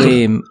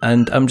blame,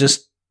 and I'm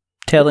just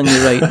telling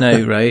you right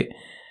now, right?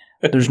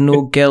 There's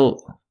no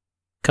guilt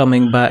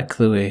coming back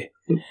the way.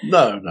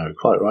 No,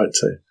 quite right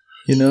too.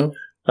 You know?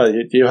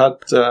 You had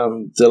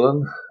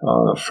Dylan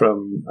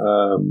from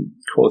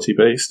Quality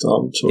Beast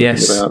on talking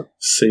about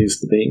Seize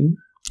the Bean.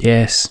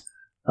 Yes.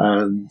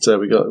 And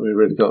we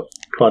really got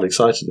quite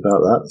excited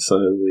about that. So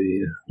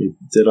we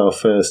did our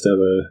first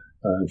ever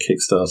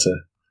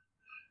Kickstarter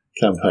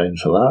campaign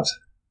for that.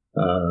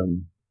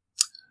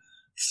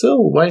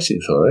 Still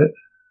waiting for it.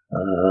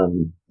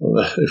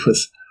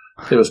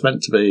 It was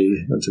meant to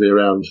be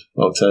around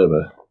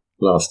October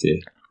last year.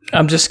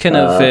 I'm just kind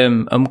of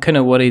I'm kind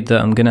of worried that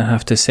I'm going to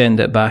have to send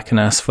it back and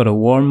ask for a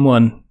warm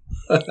one.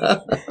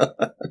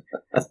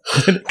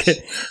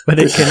 when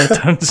it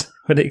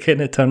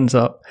kind of turns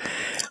up.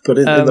 But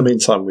in the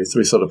meantime, we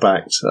sort of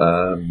backed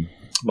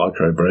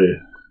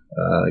Microbrew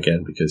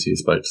again because you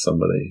spoke to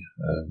somebody.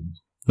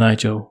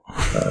 Nigel.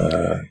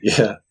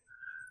 Yeah.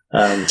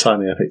 And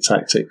Tiny Epic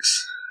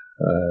Tactics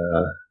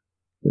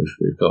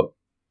we've got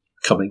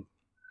coming.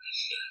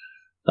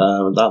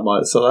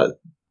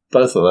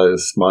 Both of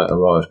those might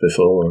arrive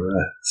before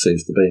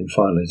Seize the Bean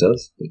finally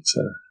does. But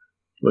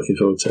looking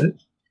forward to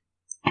it.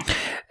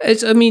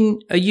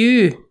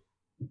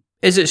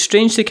 Is it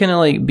strange to kind of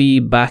like be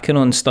backing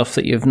on stuff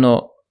that you've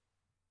not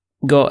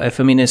got?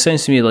 It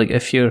sounds to me like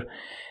if you're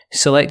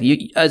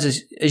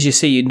as you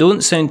say, you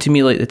don't sound to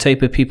me like the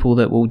type of people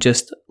that will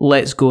just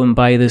let's go and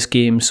buy this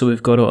game so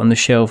we've got it on the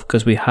shelf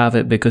because we have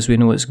it because we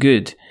know it's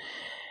good.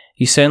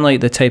 You sound like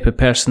the type of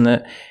person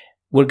that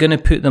we're going to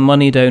put the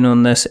money down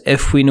on this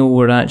if we know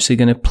we're actually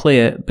going to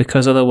play it,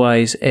 because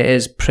otherwise it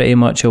is pretty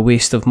much a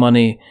waste of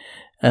money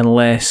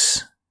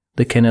unless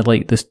the kind of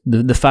like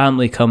the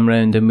family come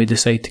round and we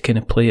decide to kind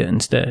of play it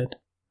instead.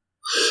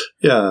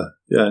 Yeah,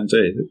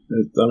 indeed.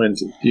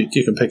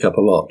 You can pick up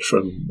a lot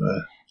from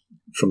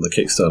the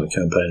Kickstarter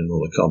campaign and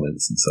all the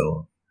comments and so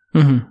on.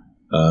 Mm-hmm.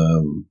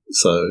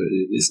 So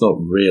it's not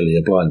really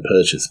a blind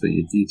purchase, but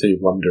you do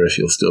wonder if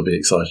you'll still be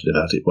excited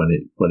about it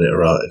when it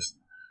arrives.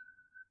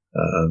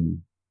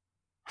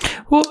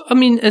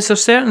 Is there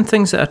certain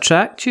things that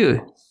attract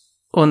you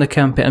on the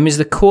campaign? Is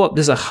the co-op,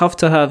 is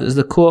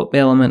the co-op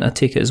element, I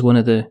take it, as one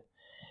of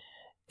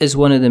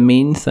the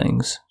main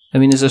things?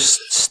 Is there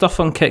stuff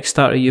on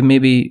Kickstarter you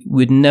maybe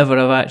would never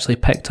have actually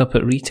picked up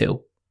at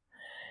retail?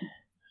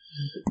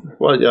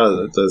 Well,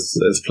 yeah,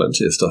 there's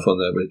plenty of stuff on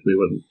there we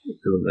wouldn't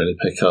really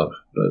pick up,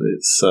 but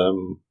it's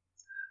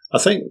I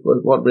think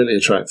what really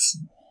attracts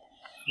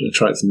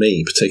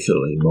me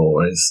particularly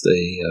more is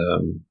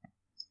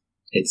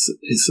it's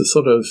the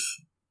sort of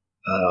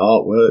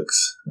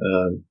artworks,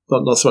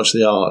 not so much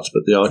the art,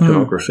 but the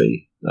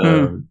iconography.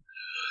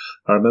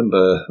 I remember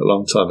a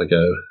long time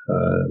ago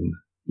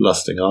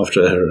lusting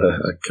after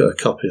a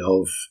copy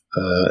of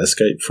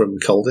Escape from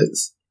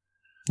Colditz.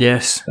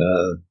 Yes.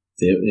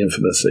 The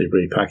infamously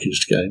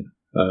repackaged game,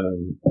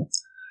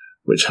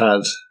 which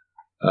had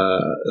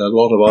a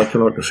lot of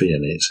iconography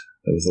in it.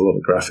 There was a lot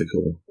of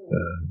graphical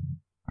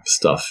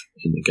stuff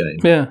in the game.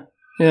 Yeah.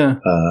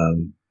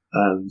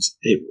 And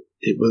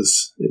it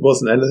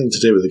wasn't anything to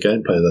do with the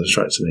gameplay that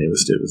attracted me.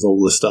 It was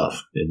all the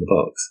stuff in the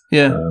box.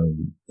 Yeah.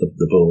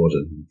 The board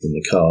and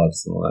the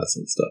cards and all that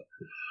sort of stuff.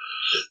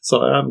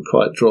 So I am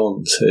quite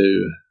drawn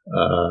to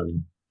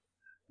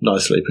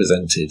nicely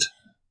presented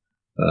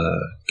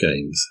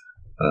games.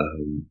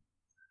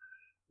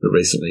 We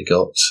recently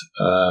got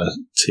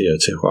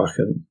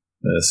Teotihuacan,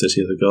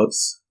 City of the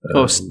Gods.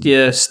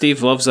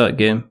 Steve loves that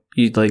game.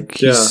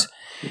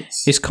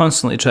 He's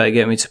constantly trying to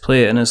get me to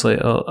play it, and it's like,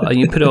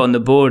 you put it on the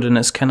board, and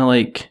it's kind of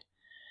like,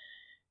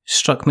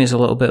 struck me as a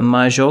little bit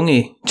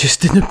Mahjong-y,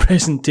 just in the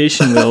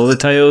presentation with all the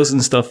tiles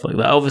and stuff like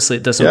that. Obviously,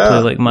 it doesn't play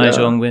like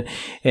Mahjong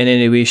in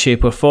any way,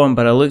 shape, or form,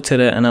 but I looked at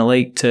it and I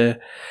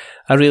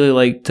really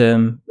liked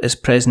its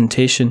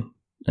presentation,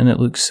 and it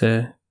looks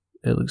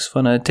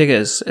fun. I take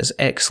it as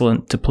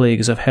excellent to play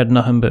because I've heard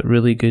nothing but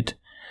really good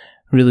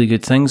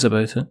things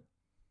about it.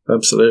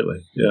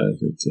 Absolutely, yeah,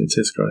 it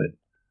is great.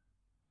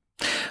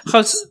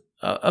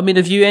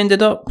 Have you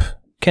ended up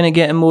kind of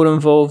getting more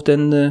involved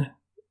in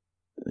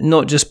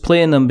not just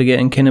playing them, but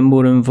getting kind of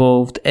more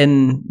involved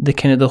in the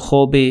kind of the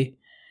hobby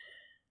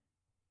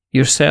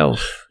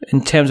yourself,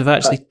 in terms of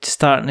actually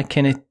starting to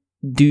kind of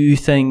do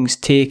things,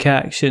 take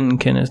action,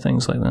 kind of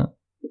things like that?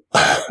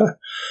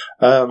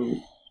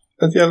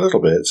 Yeah, a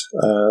little bit.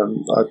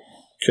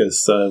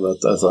 Because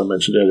as I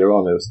mentioned earlier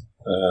on, I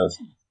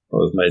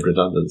was made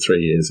redundant 3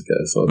 years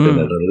ago, so I've been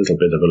at a little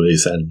bit of a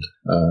loose end.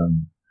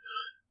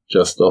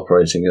 Just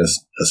operating a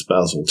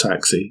spousal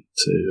taxi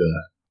to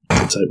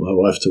take my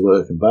wife to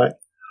work and back,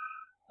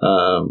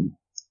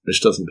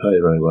 which doesn't pay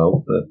very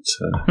well, but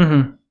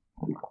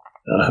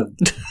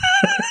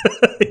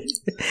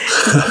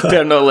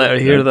better not let her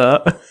hear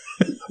that.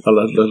 I'm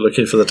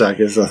looking for the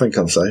daggers. I think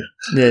I'm safe.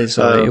 Yeah, it's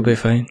alright, you'll be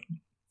fine.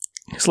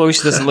 As long as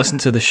she doesn't listen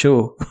to the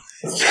show.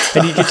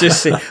 And you could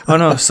just say, "Oh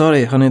no,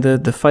 sorry, honey,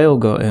 the file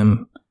got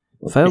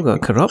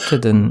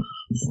corrupted, and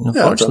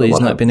unfortunately he's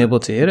not been able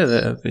to hear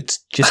it. It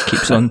just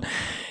keeps on.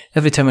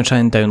 Every time I try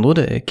and download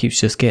it, it keeps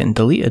just getting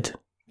deleted.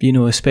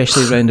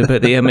 Especially round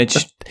about the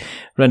image,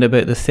 round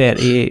about the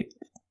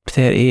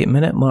 38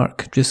 minute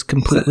mark, just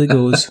completely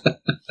goes.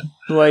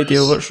 No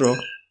idea what's wrong."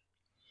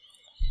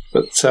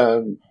 But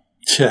to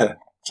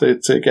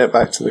get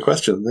back to the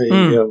question,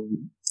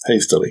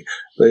 hastily,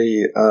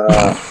 the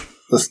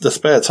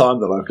spare time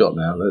that I've got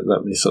now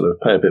let me sort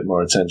of pay a bit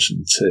more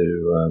attention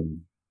to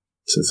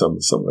some of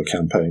the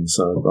campaigns.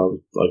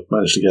 So I've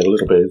managed to get a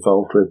little bit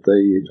involved with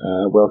the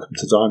Welcome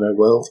to Dino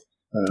World.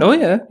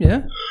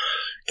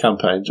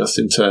 Campaign, just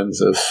in terms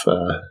of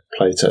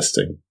play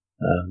testing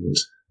and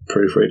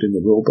proofreading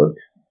the rulebook,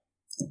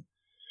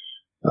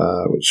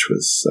 which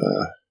was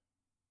a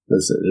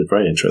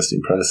very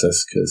interesting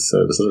process, because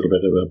there was a little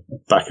bit of a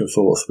back and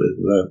forth with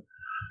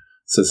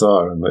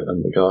Cesar and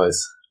the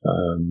guys,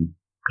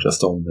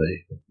 just on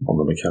the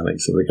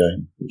mechanics of the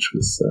game, which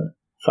was a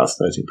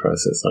fascinating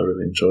process. I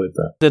really enjoyed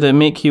that. Did it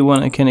make you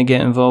want to kind of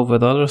get involved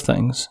with other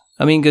things?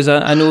 I mean, because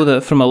I know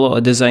that from a lot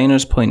of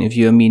designers' point of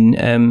view, I mean,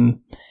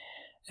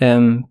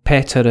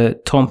 Petter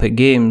at Tompet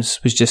Games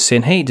was just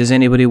saying, "Hey, does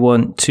anybody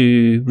want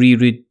to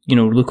reread,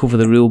 look over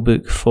the rule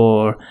book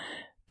for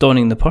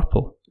Donning the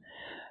Purple?"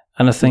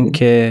 And I think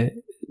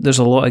there's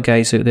a lot of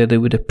guys out there that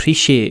would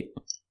appreciate,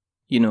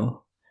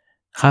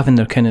 having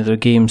their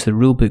games, the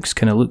rule books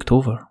kind of looked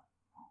over.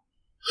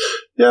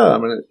 Yeah, I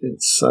mean,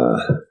 it's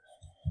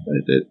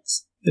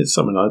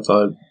something I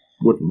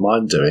wouldn't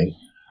mind doing.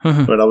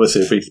 But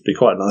obviously, it'd be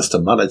quite nice to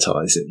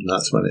monetize it, and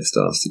that's when it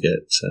starts to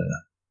get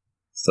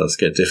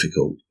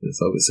difficult. Because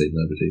obviously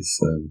nobody's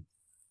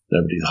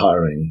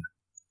hiring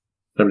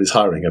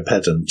a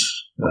pedant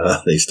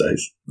these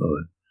days.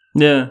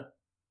 Yeah.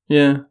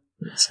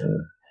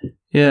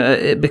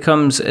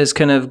 It's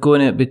kind of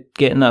going at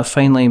getting that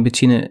fine line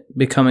between it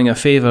becoming a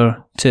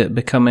favour to it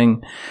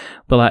becoming,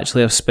 well,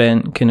 actually I've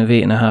spent kind of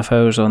 8.5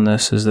 hours on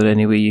this. Is there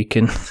any way you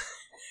can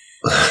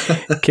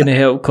kind of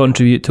help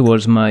contribute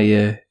towards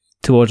my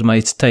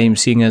time,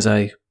 seeing as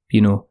I,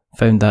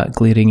 found that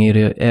glaring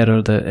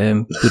error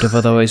that would have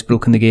otherwise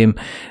broken the game.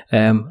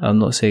 I'm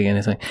not saying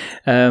anything.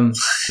 But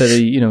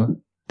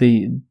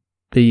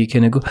there you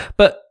kind of go.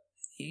 But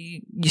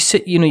you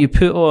sit, you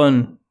put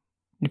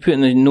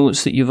in the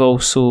notes that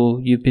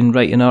you've been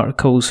writing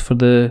articles for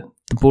the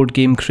Board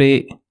Game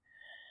Crate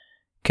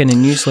kind of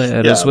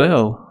newsletter as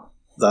well.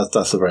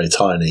 That's a very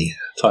tiny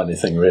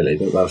thing, really.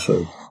 But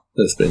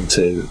there's been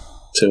two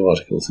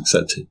articles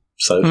accepted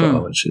so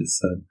far, which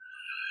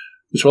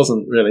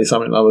wasn't really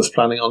something I was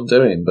planning on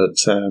doing, but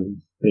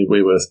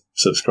we were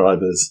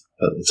subscribers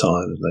at the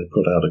time, and they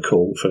put out a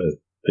call for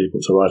people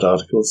to write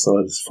articles, so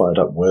I just fired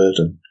up Word,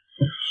 and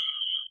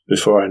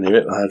before I knew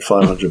it, I had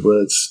 500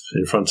 words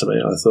in front of me.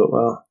 I thought,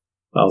 well,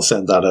 I'll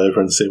send that over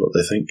and see what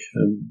they think,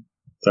 and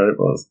there it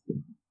was,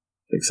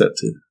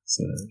 accepted.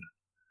 So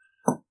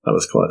that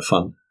was quite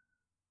fun.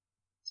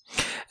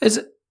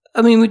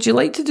 Would you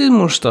like to do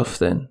more stuff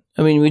then?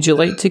 Would you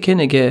like to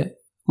kind of get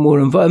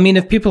more involved?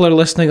 If people are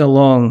listening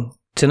along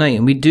tonight,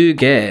 and we do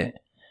get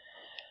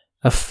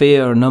a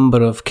fair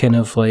number of kind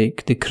of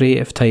like the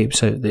creative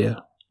types out there,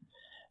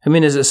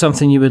 is it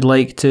something you would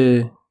like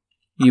to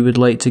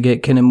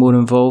get kind of more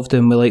involved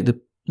in, with like the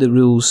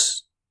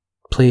rules,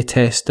 play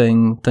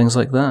testing, things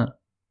like that?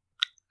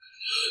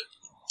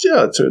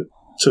 Yeah, to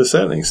To a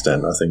certain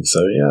extent, I think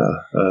so, yeah.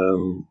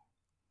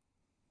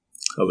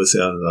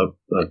 Obviously, I'm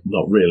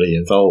not really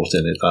involved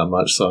in it that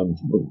much, so I'm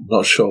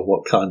not sure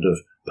what kind of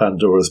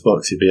Pandora's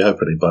box you'd be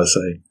opening by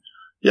saying,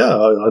 yeah,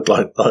 I'd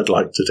like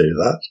to do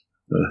that.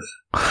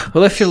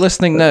 Well, if you're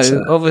listening now,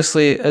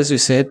 obviously, as we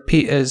said,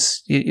 Pete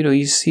is,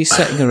 he's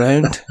sitting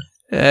around.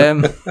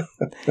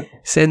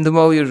 Send him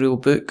all your rule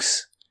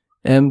books,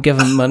 give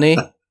him money,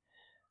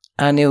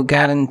 and he'll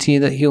guarantee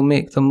that he'll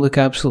make them look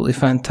absolutely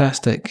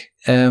fantastic.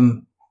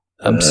 I'm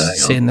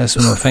saying this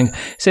with my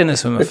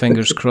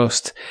fingers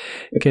crossed,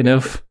 kind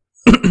of.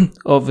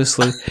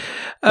 Obviously,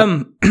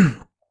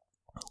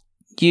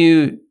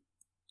 you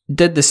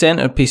did the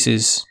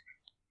centerpieces,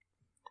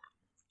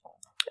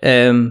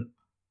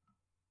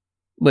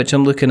 which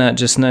I'm looking at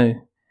just now,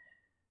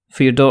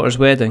 for your daughter's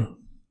wedding.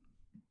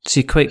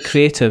 So you're quite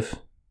creative.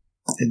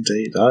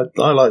 Indeed, I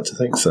like to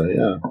think so.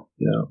 Yeah.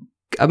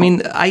 I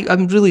mean,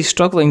 I'm really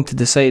struggling to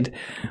decide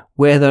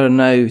whether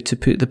now to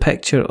put the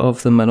picture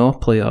of the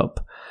Monopoly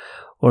up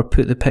or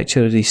put the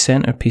picture of these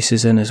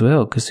centerpieces in as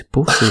well, because they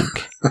both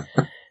look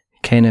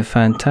kind of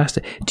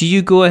fantastic. Do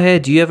you go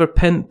ahead? Do you ever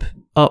pimp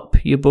up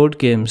your board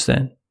games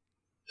then?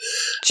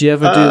 Do you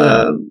ever do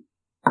that?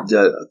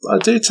 Yeah, I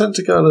do tend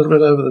to go a little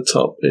bit over the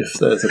top if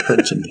there's a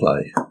print and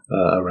play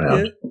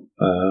around.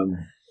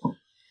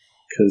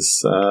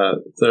 Because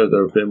there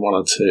have been one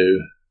or two,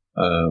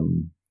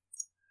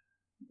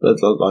 but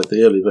like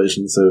the early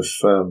versions of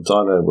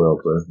Dino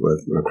World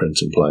were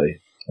print and play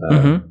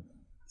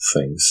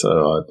things. So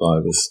I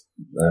was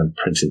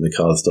printing the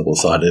cards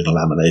double-sided and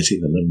laminating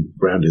them and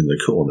rounding the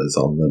corners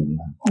on them,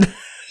 and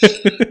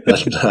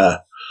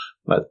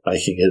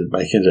making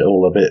it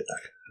all a bit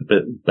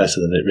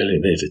better than it really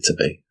needed to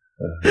be.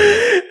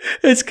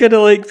 It's kind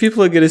of like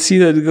people are going to see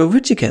that and go,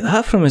 "Where'd you get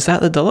that from? Is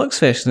that the deluxe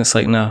version?" It's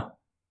like, no.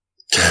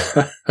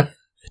 I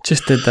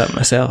just did that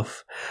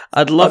myself.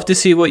 I'd love to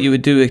see what you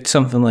would do with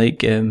something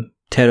like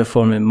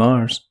Terraforming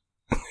Mars.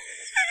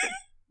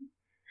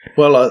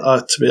 Well,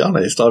 to be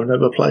honest, I've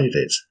never played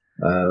it,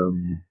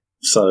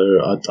 so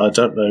I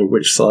don't know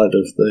which side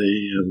of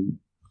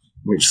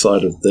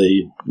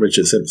the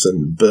Richard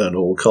Simpson burn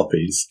all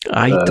copies.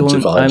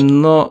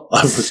 I'm not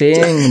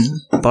saying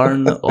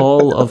burn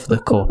all of the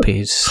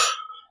copies,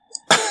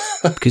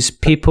 because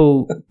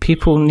people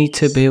need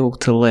to be able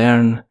to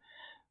learn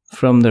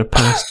from their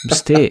past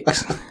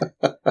mistakes.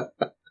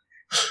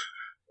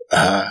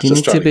 You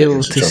need to be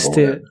able to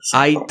stay.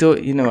 I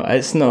don't,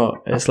 it's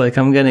not. It's like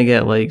I'm going to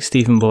get like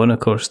Stephen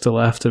Bonacore still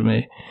after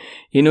me.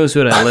 He knows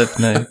where I live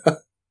now,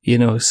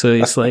 so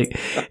it's like,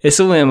 it's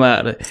only a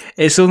matter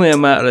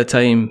of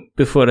time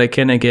before I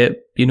kind of get,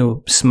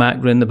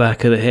 smacked round the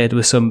back of the head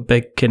with some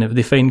big kind of,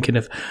 they find kind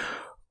of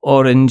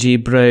orangey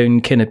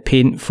brown kind of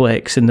paint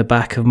flecks in the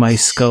back of my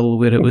skull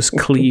where it was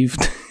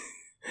cleaved.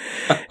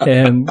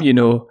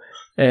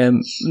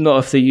 Not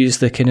if they use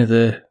the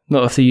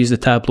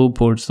tableau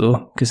boards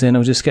though, because then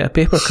I'll just get a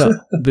paper cut.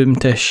 Boom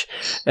tish.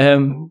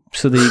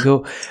 So there you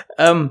go.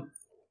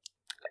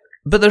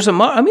 But there's a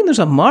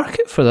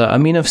market for that. I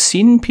mean, I've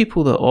seen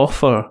people that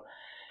offer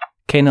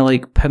kind of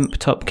like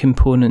pimped up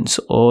components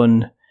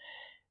on.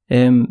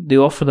 They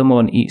offer them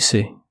on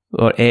Etsy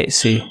or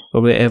Etsy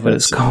or whatever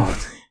it's called.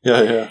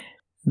 Yeah.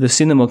 They've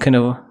seen them on kind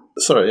of.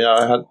 Sorry, yeah,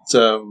 I had.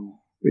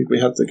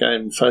 We had the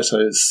game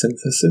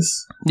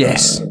Photosynthesis.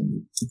 Yes.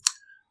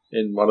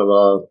 In one of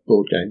our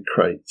board game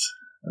crate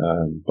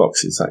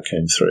boxes that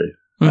came through.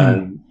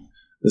 And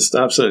it's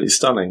absolutely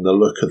stunning, the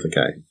look of the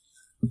game.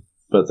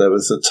 But there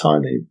was a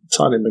tiny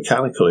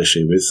mechanical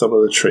issue with some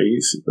of the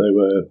trees. They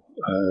were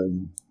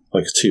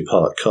like a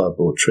 2-part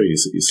cardboard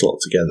trees that you slot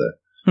together.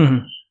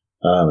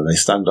 And they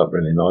stand up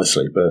really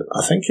nicely. But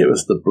I think it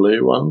was the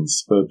blue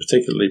ones were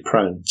particularly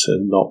prone to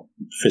not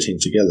fitting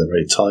together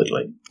very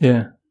tightly.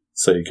 Yeah.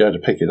 So you go to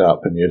pick it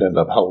up and you'd end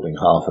up holding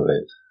half of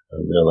it,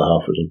 and the other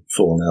half would have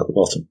fallen out the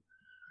bottom.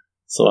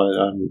 So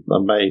I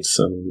made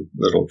some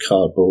little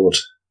cardboard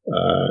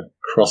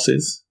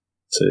crosses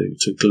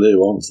to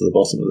glue onto the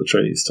bottom of the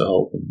trees to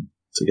hold them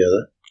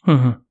together,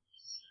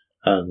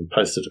 and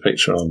posted a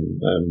picture on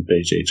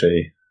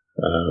BGG.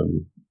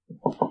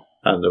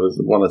 And there was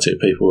one or two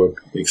people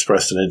who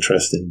expressed an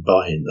interest in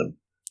buying them.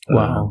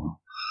 Wow!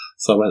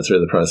 So I went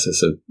through the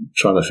process of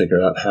trying to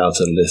figure out how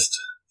to list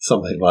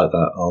something like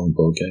that on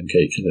Board Game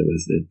Geek, and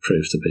it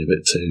proved to be a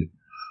bit too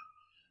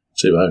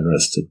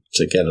onerous to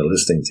get a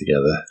listing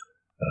together.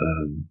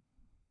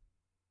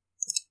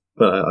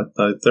 But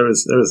there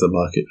is a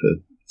market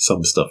for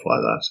some stuff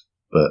like that.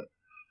 But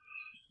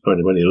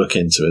when you look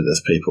into it,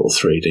 there's people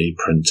 3D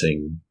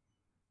printing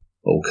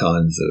all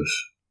kinds of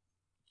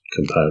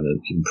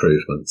component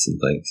improvements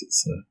and things.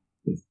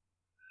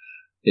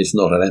 It's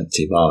not an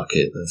empty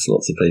market. There's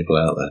lots of people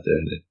out there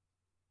doing it.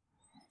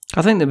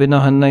 I think there'd be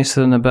nothing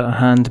nicer than a bit of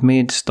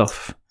handmade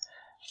stuff.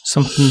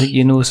 Something that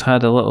has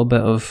had a little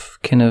bit of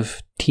kind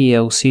of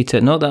TLC to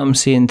it. Not that I'm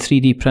saying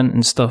 3D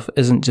printing stuff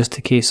isn't just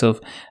a case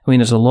of,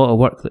 there's a lot of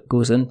work that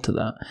goes into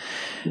that.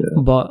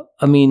 Yeah. But,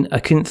 I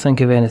couldn't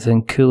think of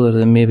anything cooler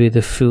than maybe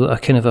a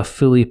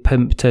fully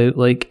pimped out,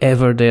 like,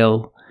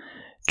 Everdell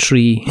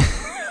tree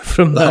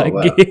from that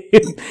game.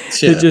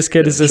 It just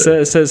kind of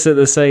sits at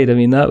the side. I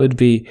mean, that would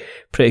be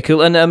pretty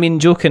cool. And I mean,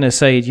 joking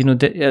aside,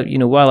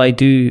 while I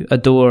do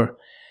adore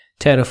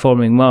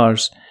Terraforming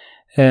Mars,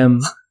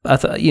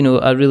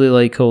 I really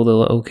like all the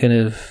little kind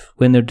of,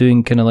 when they're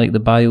doing kind of like the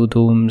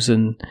biodomes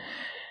and,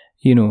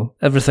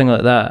 everything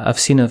like that. I've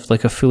seen a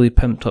fully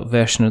pimped up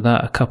version of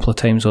that a couple of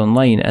times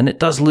online, and it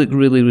does look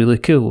really, really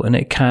cool, and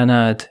it can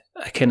add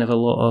a kind of a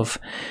lot of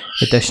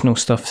additional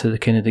stuff to the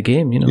kind of the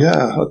game,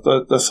 Yeah,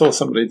 I saw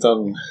somebody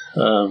done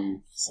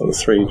sort of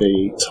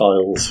 3D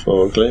tiles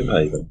for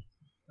Gloomhaven.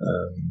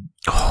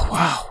 Oh,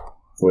 wow.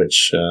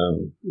 Which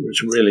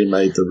really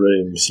made the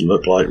rooms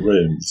look like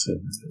rooms. It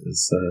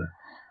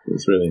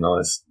was really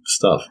nice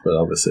stuff, but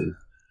obviously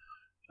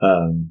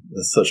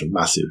it's such a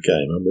massive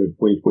game, and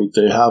we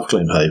do have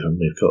Gloomhaven.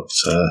 We've got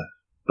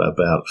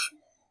about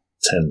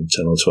 10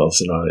 or 12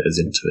 scenarios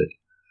into it,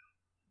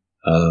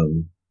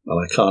 and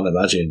I can't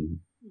imagine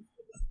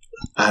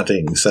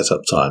adding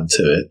setup time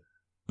to it.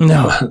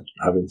 No,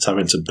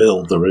 having to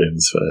build the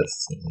rooms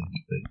first.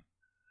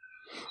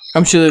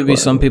 I'm sure there would be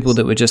some people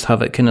that would just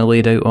have it kind of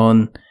laid out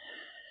on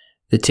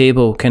the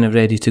table, kind of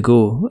ready to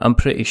go. I'm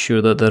pretty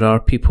sure that there are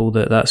people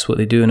that's what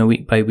they do on a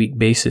week by week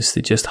basis.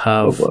 They just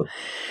have a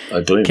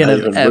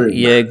Gloomhaven room.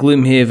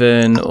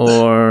 Gloomhaven,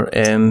 or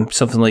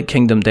something like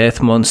Kingdom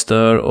Death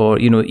Monster, or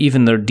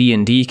even their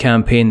D&D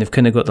campaign. They've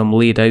kind of got them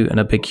laid out in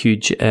a big,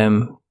 huge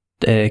kind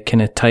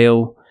of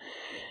tile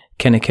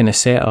kind of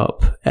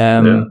setup.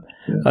 I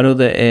know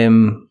that.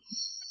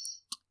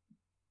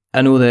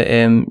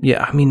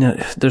 I mean,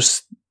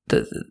 there's.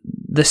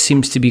 This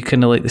seems to be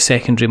kind of like the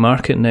secondary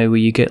market now, where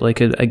you get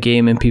like a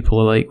game and people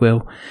are like,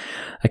 well,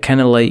 I kind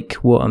of like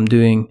what I'm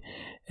doing,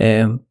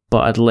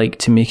 but I'd like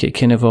to make it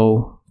kind of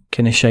all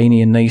kind of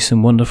shiny and nice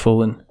and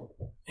wonderful and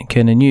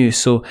kind of new.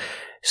 So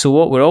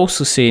what we're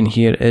also saying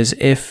here is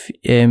if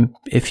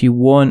you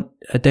want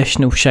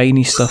additional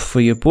shiny stuff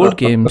for your board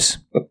games,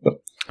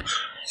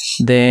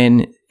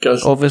 then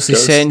obviously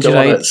send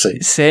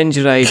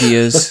your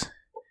ideas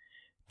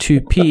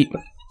to Pete.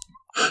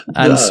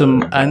 And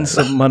some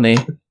money,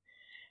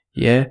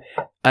 yeah.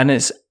 And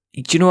it's,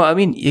 do you know what I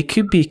mean? It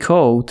could be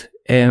called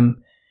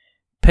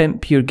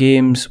 "Pimp Your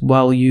Games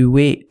While You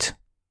Wait."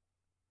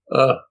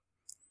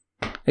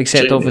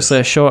 Except genius. Obviously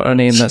a shorter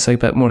name that's a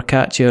bit more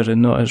catchier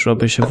and not as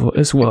rubbish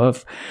as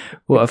what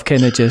I've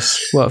kind of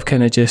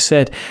just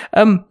said.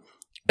 Are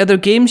there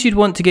games you'd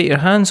want to get your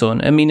hands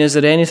on? I mean, is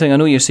there anything? I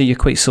know you say you're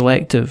quite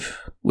selective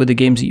with the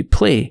games that you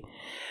play.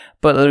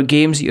 But there are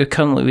games that you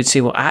currently would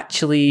say, well,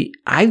 actually,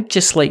 I'd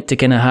just like to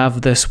kind of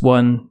have this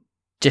one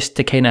just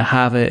to kind of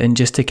have it and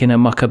just to kind of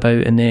muck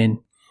about and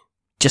then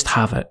just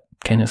have it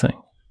kind of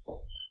thing.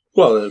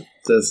 Well,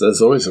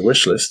 there's always a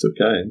wish list of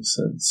games.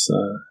 It's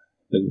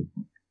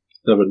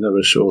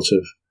never short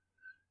of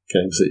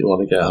games that you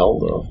want to get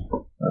hold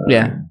of.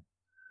 Yeah.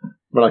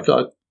 But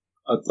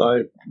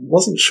I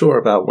wasn't sure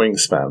about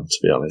Wingspan, to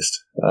be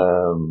honest.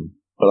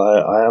 But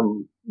I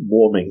am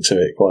warming to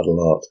it quite a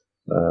lot.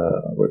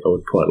 I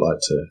would quite like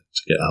to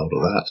get hold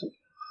of that.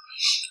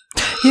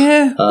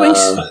 Yeah,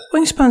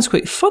 Wingspan's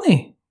quite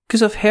funny,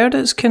 because I've heard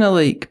it's kind of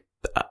like,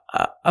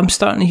 I'm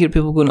starting to hear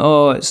people going,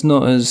 oh, it's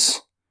not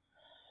as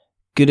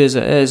good as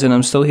it is, and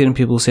I'm still hearing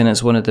people saying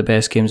it's one of the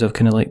best games I've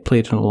kind of like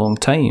played in a long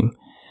time.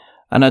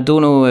 And I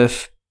don't know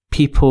if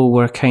people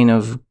were kind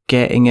of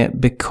getting it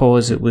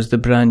because it was the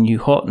brand new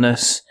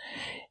hotness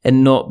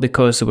and not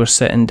because they were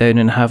sitting down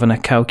and having a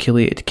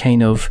calculated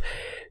kind of,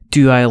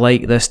 do I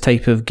like this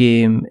type of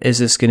game? Is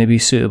this going to be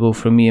suitable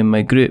for me and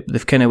my group?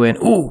 They've kind of went,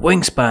 oh,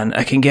 Wingspan,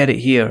 I can get it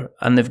here.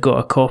 And they've got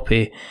a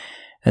copy.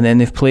 And then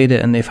they've played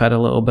it and they've had a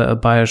little bit of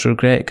buyer's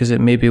regret because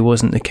it maybe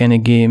wasn't the kind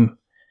of game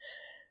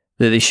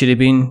that they should have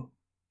been,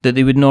 that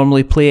they would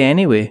normally play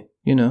anyway,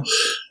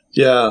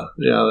 Yeah.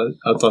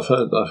 I've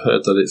heard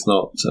that it's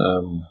not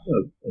a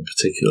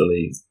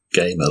particularly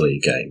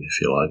gamerly game,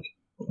 if you like.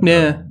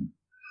 Yeah.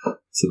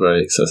 It's a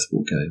very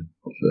accessible game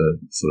for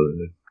sort of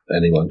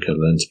anyone can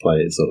learn to play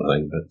it, sort of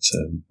thing. But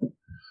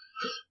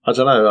I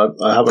don't know.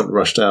 I haven't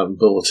rushed out and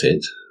bought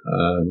it.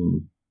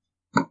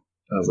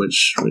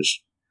 Which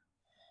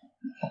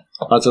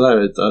I don't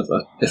know.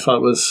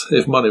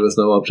 If money was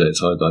no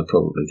object, I'd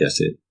probably get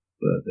it.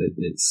 But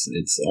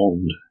it's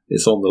on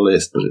the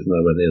list, but it's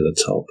nowhere near the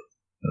top.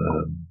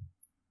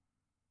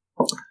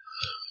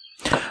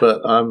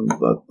 But I'm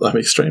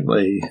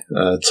extremely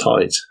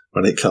tight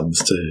when it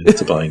comes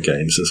to buying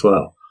games as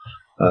well.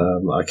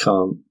 I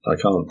can't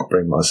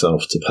bring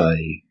myself to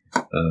pay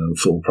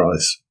full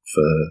price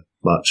for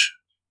much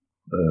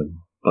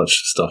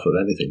stuff of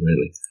anything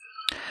really.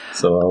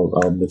 So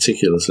I'll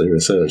meticulously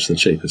research the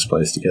cheapest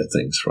place to get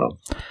things from.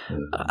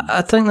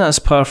 I think that's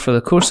par for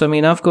the course. I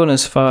mean, I've gone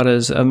as far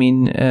as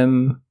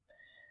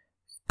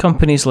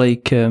companies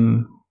like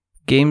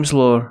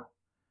GamesLore,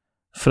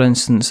 for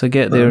instance. I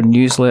get their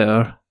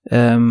newsletter.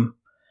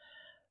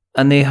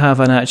 And they have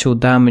an actual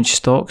damaged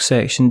stock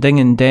section. Ding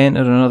and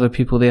Denter and other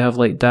people, they have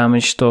like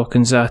damaged stock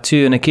and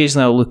Zatu. And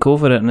occasionally I'll look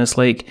over it and it's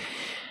like,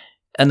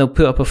 and they'll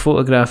put up a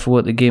photograph of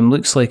what the game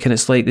looks like, and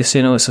it's like they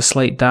say, no, it's a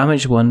slight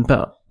damaged one,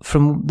 but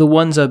from the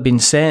ones I've been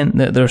sent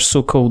that they're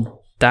so-called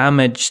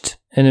damaged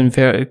in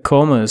inverted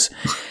commas,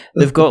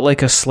 they've got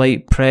like a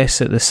slight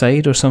press at the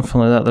side or something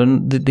like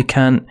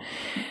that.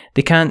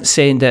 They can't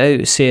send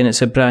it out saying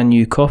it's a brand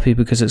new copy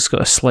because it's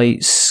got a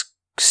slight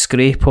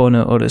scrape on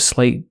it or a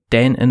slight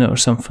dent in it or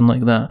something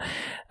like that.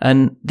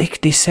 And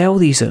they sell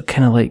these at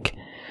kind of like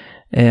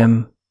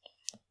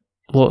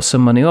lots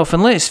of money off.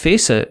 And let's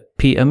face it,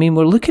 Pete, I mean,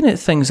 we're looking at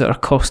things that are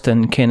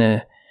costing kind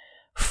of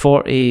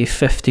 40,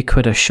 50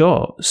 quid a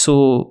shot.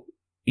 So,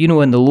 you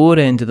know, in the lower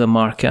end of the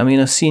market, I mean,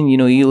 I've seen,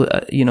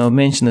 I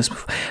mentioned this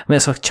before. I mean,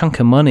 it's a chunk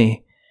of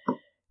money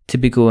to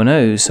be going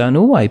out. So I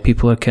know why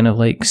people are kind of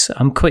like,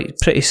 I'm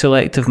pretty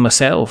selective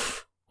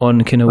myself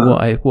on kind of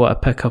what I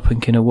pick up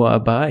and kind of what I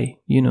buy,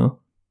 you know.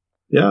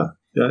 Yeah,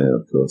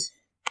 of course.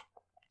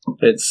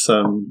 It's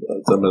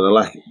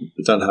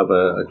we don't have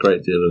a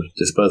great deal of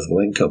disposable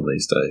income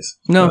these days.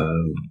 No.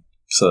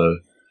 So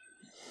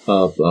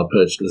our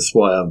purchase is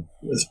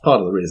it's part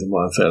of the reason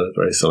why I'm fairly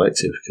very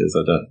selective, because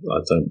I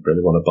don't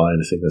really want to buy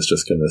anything that's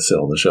just going to sit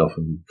on the shelf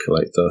and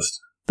collect dust.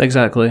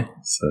 Exactly.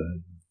 So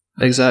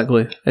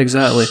exactly.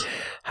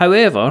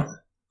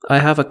 However, I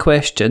have a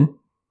question.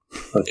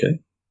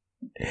 Okay.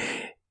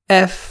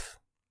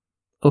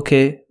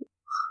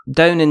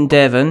 Down in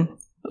Devon,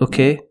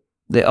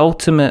 the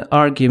ultimate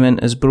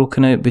argument is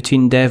broken out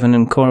between Devon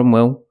and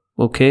Cornwall,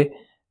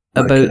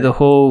 about the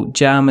whole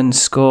jam and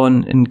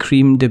scone and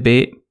cream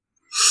debate.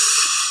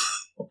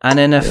 And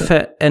in a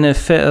fit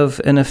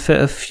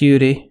of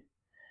fury,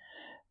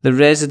 the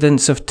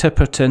residents of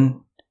Tipperton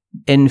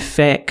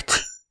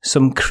infect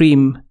some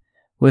cream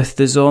with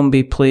the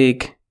zombie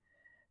plague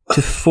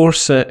to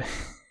force it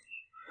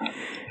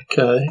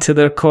to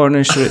their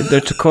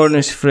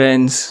Cornish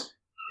friends,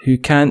 who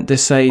can't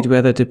decide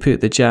whether to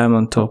put the jam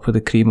on top or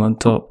the cream on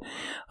top.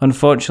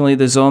 Unfortunately,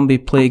 the zombie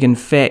plague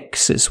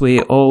infects its way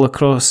all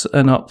across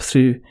and up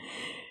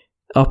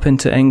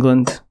into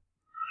England.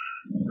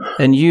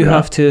 And you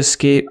have to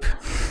escape.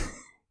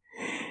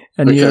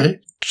 And you're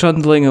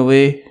trundling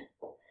away.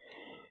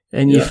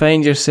 And you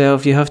find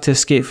yourself, you have to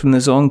escape from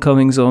this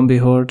oncoming zombie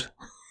horde.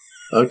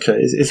 Okay,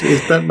 is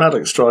Ben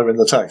Maddox driving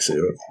the taxi?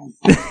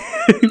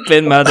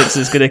 Ben Maddox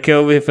is going to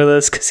kill me for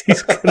this because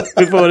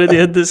we've already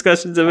had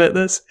discussions about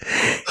this,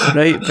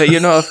 right? But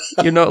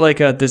you're not like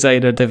a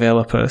designer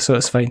developer, so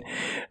it's fine.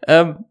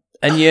 And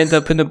you end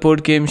up in a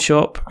board game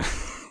shop,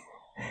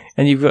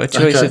 and you've got a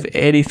choice of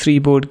any 3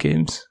 board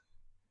games.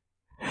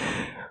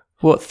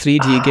 What 3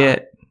 do you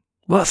get?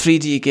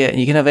 And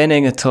you can have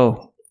anything at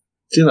all.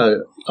 Do you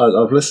know,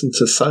 I've listened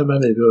to so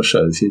many of your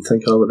shows. You'd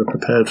think I would have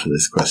prepared for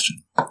this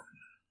question.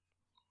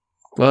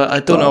 Well, I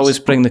don't always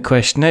bring the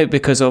question out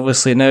because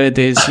obviously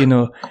nowadays,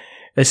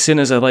 as soon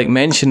as I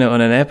mention it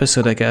on an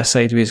episode, I get a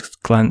sideways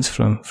glance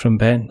from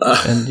Ben,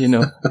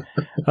 and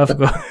I've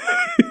got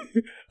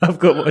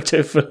to watch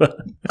out for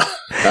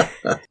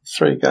that.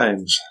 3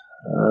 games.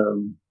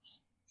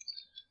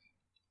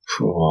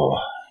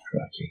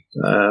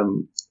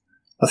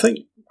 I think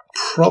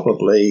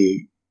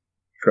probably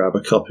grab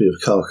a copy of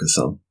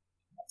Carcassonne.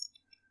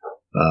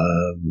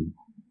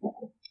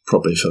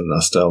 Probably for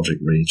nostalgic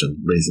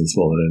reasons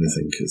more than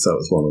anything, because that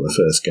was one of the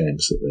first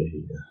games that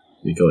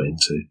we got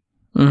into.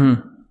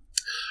 Mm-hmm.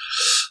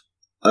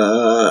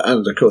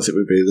 And of course, it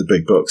would be the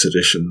big box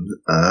edition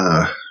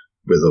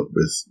with all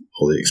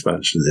the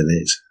expansions in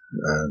it,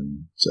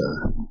 and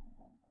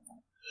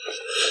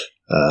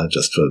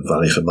just for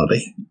value for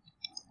money.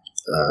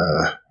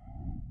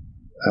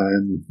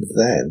 And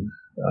then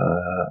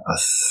I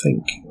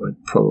think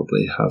we'd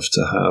probably have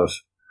to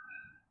have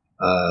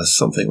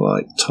something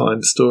like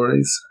Time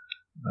Stories.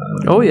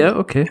 With all of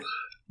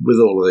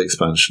the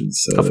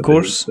expansions. So of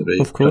course. To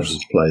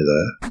play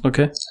there.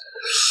 Okay.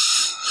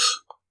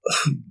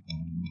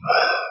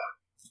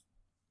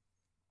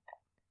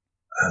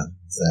 And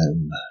then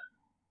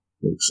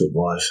looks at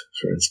wife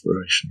for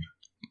inspiration.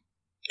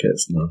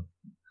 Gets none.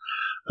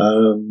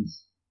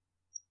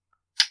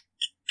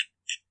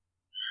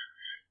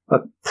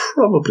 I'd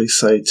probably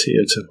say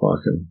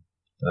Teotihuacan.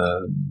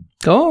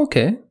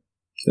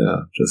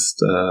 Yeah,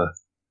 just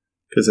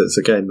because it's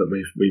a game that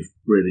we've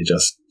really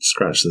just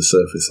scratched the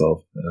surface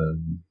of.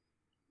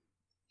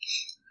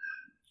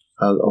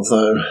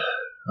 Although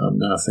I'm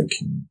now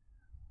thinking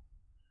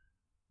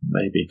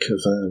maybe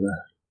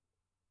Caverna.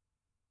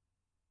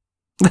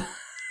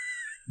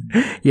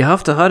 You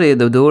have to hurry.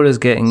 The door is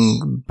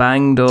getting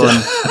banged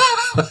on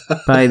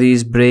by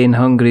these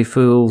brain-hungry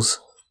fools.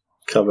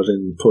 Covered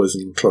in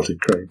poison clotted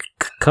cream.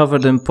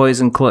 Covered in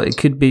poison clotted.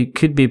 It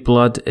could be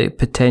blood. It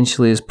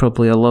potentially is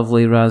probably a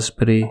lovely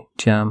raspberry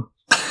jam.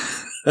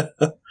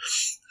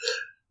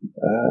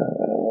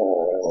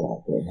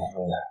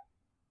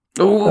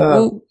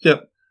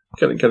 Yep.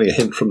 Getting a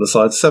hint from the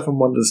side. Seven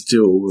Wonders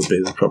Duel would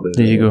be probably.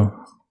 There you go.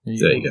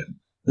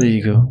 There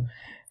you go.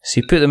 So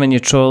you put them in your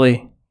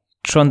trolley,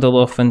 trundle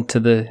off into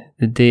the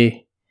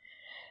day,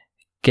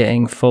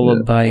 getting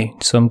followed by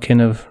some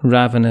kind of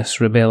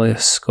ravenous,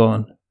 rebellious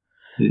scone.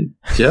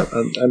 Yeah,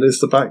 and it's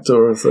the back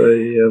door of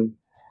the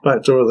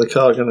back door of the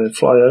car going to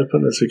fly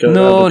open as we go?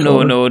 No.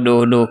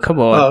 Come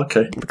on. Oh,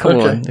 okay. Come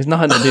on. There's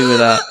nothing to do with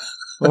that.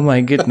 Oh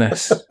my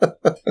goodness.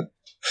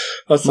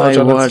 I thought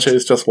I had to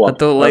choose just one. I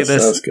don't like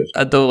this. That's good.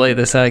 I don't like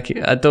this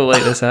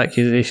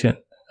accusation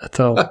at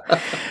all.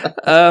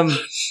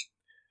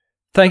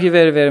 Thank you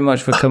very, very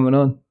much for coming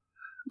on.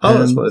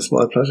 Oh, it's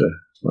my pleasure.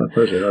 My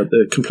pleasure.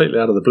 Completely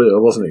out of the blue. I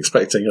wasn't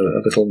expecting a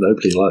little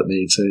nobody like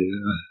me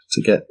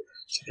to get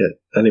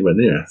anywhere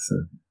near.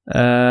 So.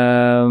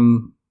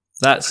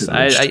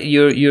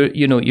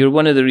 You're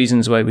one of the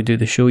reasons why we do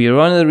the show. You're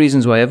one of the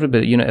reasons why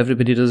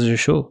everybody does your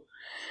show.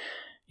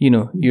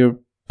 You're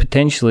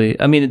potentially,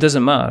 it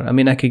doesn't matter.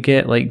 I could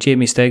get like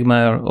Jamie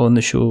Stegmaier on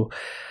the show,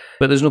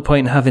 but there's no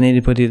point in having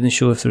anybody in the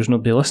show if there's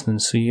nobody listening.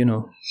 So,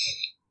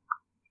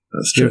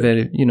 that's true. You're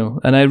very,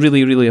 and I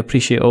really, really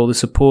appreciate all the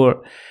support,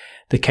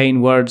 the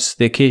kind words,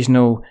 the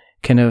occasional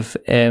kind of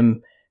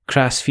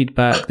crass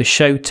feedback, the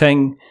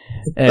shouting,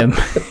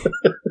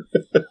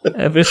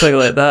 everything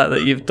like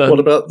that you've done. What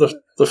about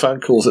the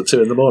fan calls at 2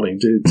 a.m?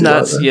 Do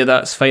that's like that? Yeah,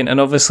 that's fine. And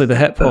obviously the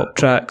hip hop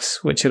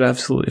tracks, which are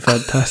absolutely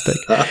fantastic.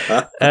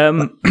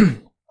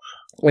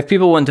 If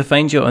people want to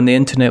find you on the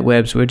internet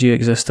webs, where do you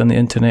exist on the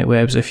internet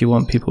webs if you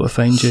want people to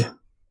find you?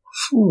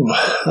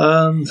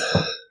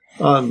 I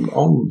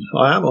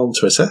am on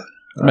Twitter.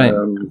 Right. I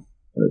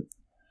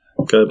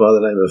go by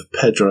the name of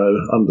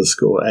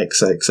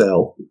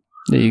Pedro_XXL.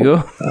 There you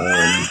go.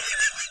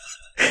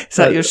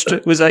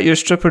 Was that your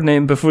stripper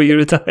name before you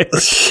retired?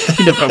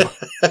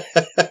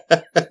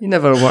 You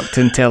never worked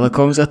in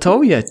telecoms at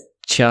all, you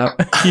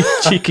chap. You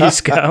cheeky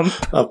scamp.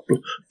 I've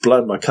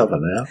blown my cover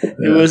now.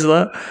 Yeah. It was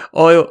that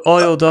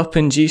oiled up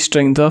and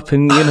G-stringed up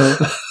and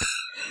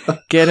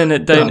getting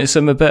it down to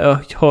some a bit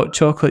of hot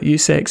chocolate, you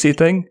sexy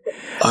thing.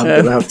 I'm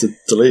going to have to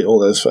delete all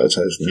those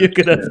photos now. You're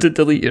going to have to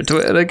delete your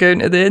Twitter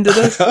account at the end of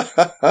this.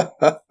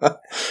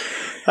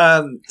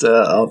 And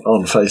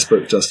on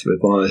Facebook, just with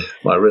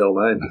my real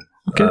name.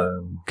 Okay,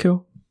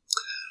 cool.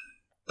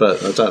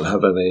 But I don't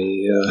have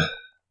any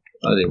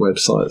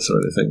websites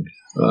or anything.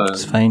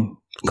 It's fine.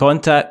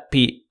 Contact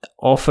Pete.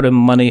 Offer him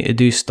money to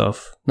do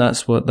stuff.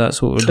 That's what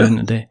we're doing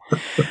today.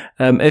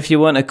 If you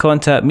want to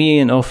contact me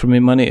and offer me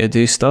money to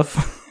do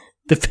stuff,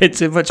 depends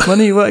how much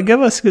money you want to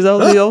give us, because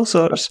I'll do all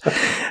sorts.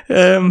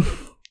 And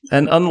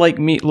unlike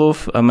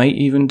Meatloaf, I might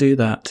even do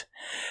that.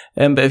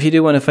 But if you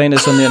do want to find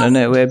us on the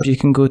internet web, you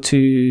can go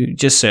to,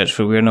 just search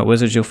for We're Not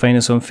Wizards. You'll find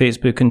us on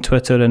Facebook and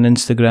Twitter and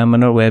Instagram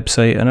and our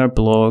website and our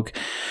blog.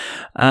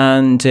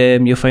 And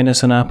you'll find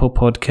us on Apple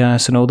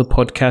Podcasts and all the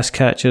podcast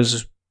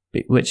catchers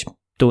which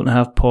don't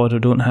have pod or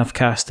don't have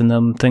cast in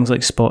them, things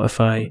like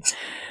Spotify,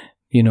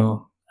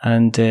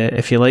 And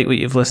if you like what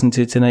you've listened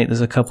to tonight,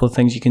 there's a couple of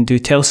things you can do.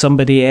 Tell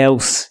somebody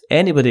else,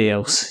 anybody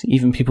else,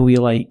 even people you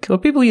like or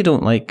people you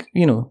don't like,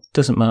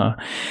 doesn't matter.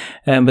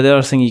 But the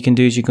other thing you can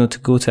do is you go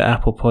to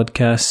Apple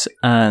Podcasts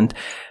and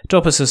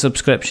drop us a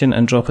subscription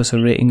and drop us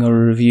a rating or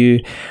a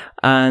review.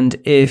 And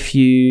if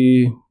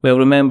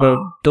remember,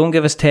 don't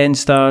give us 10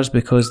 stars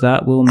because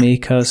that will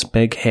make us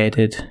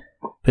big-headed.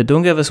 But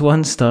don't give us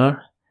 1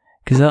 star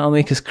because that'll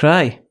make us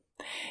cry.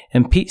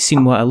 And Pete's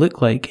seen what I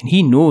look like, and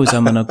he knows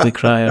I'm an ugly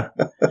crier.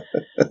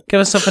 Give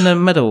us something in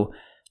the middle,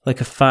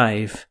 like a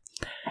 5,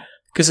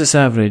 because it's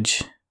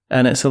average,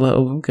 and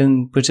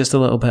we're just a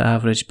little bit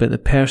average. But the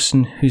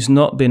person who's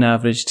not been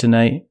average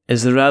tonight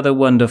is the rather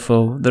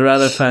wonderful, the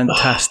rather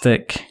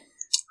fantastic.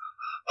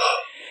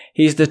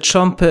 He's the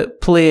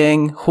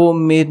trumpet-playing,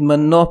 homemade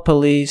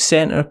Monopoly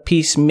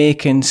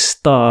centerpiece-making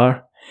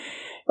star.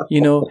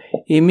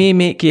 He may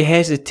make you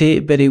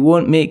hesitate, but he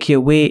won't make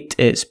you wait.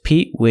 It's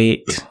Pete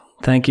Waite.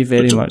 Thank you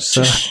very much,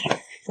 sir.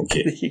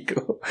 Okay. There you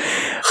go.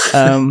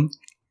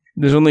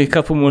 There's only a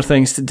couple more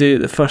things to do.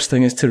 The first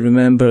thing is to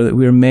remember that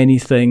we're many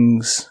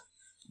things,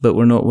 but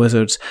we're not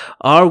wizards.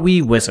 Are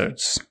we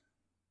wizards?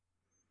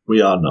 We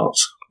are not.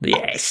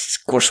 Yes,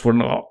 of course we're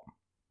not.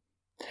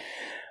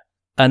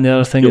 And the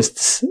other thing is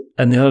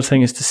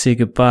to say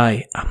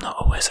goodbye. I'm not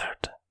a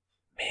wizard.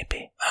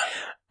 Maybe.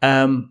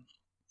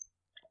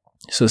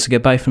 So it's a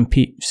goodbye from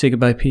Pete. Say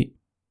goodbye, Pete.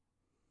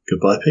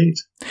 Goodbye, Pete.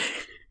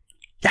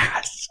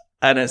 Yes.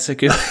 And it's a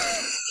goodbye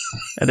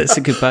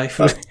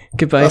for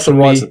That's from a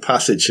rite me. of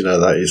passage,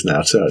 that is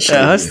now too. Actually,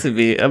 it has to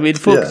be.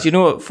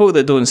 Folk, folk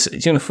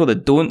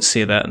that don't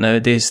say that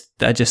nowadays,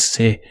 I just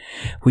say,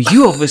 well,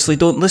 you obviously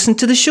don't listen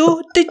to the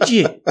show, did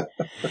you?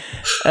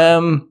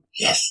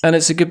 Yes. And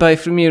it's a goodbye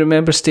from me.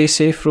 Remember, stay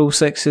safe, roll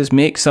 6s,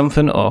 make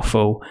something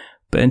awful.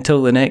 But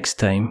until the next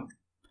time,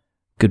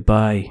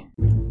 goodbye.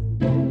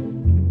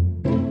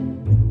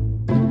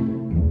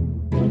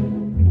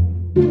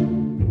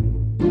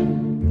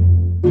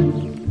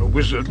 A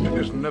wizard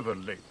is never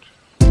late.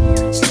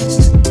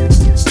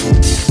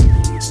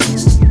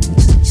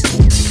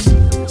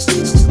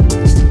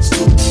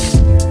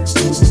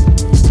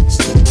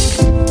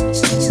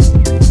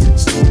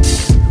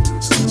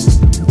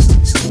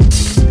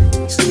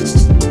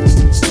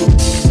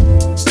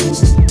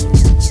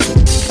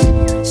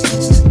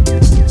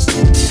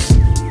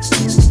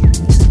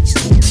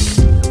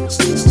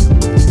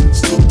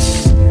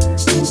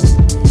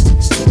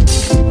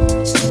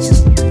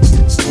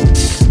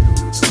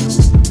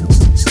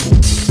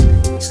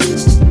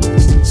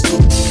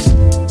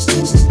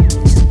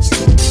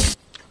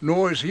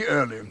 nor is he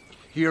early.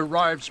 He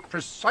arrives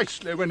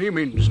precisely when he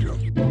means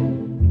to.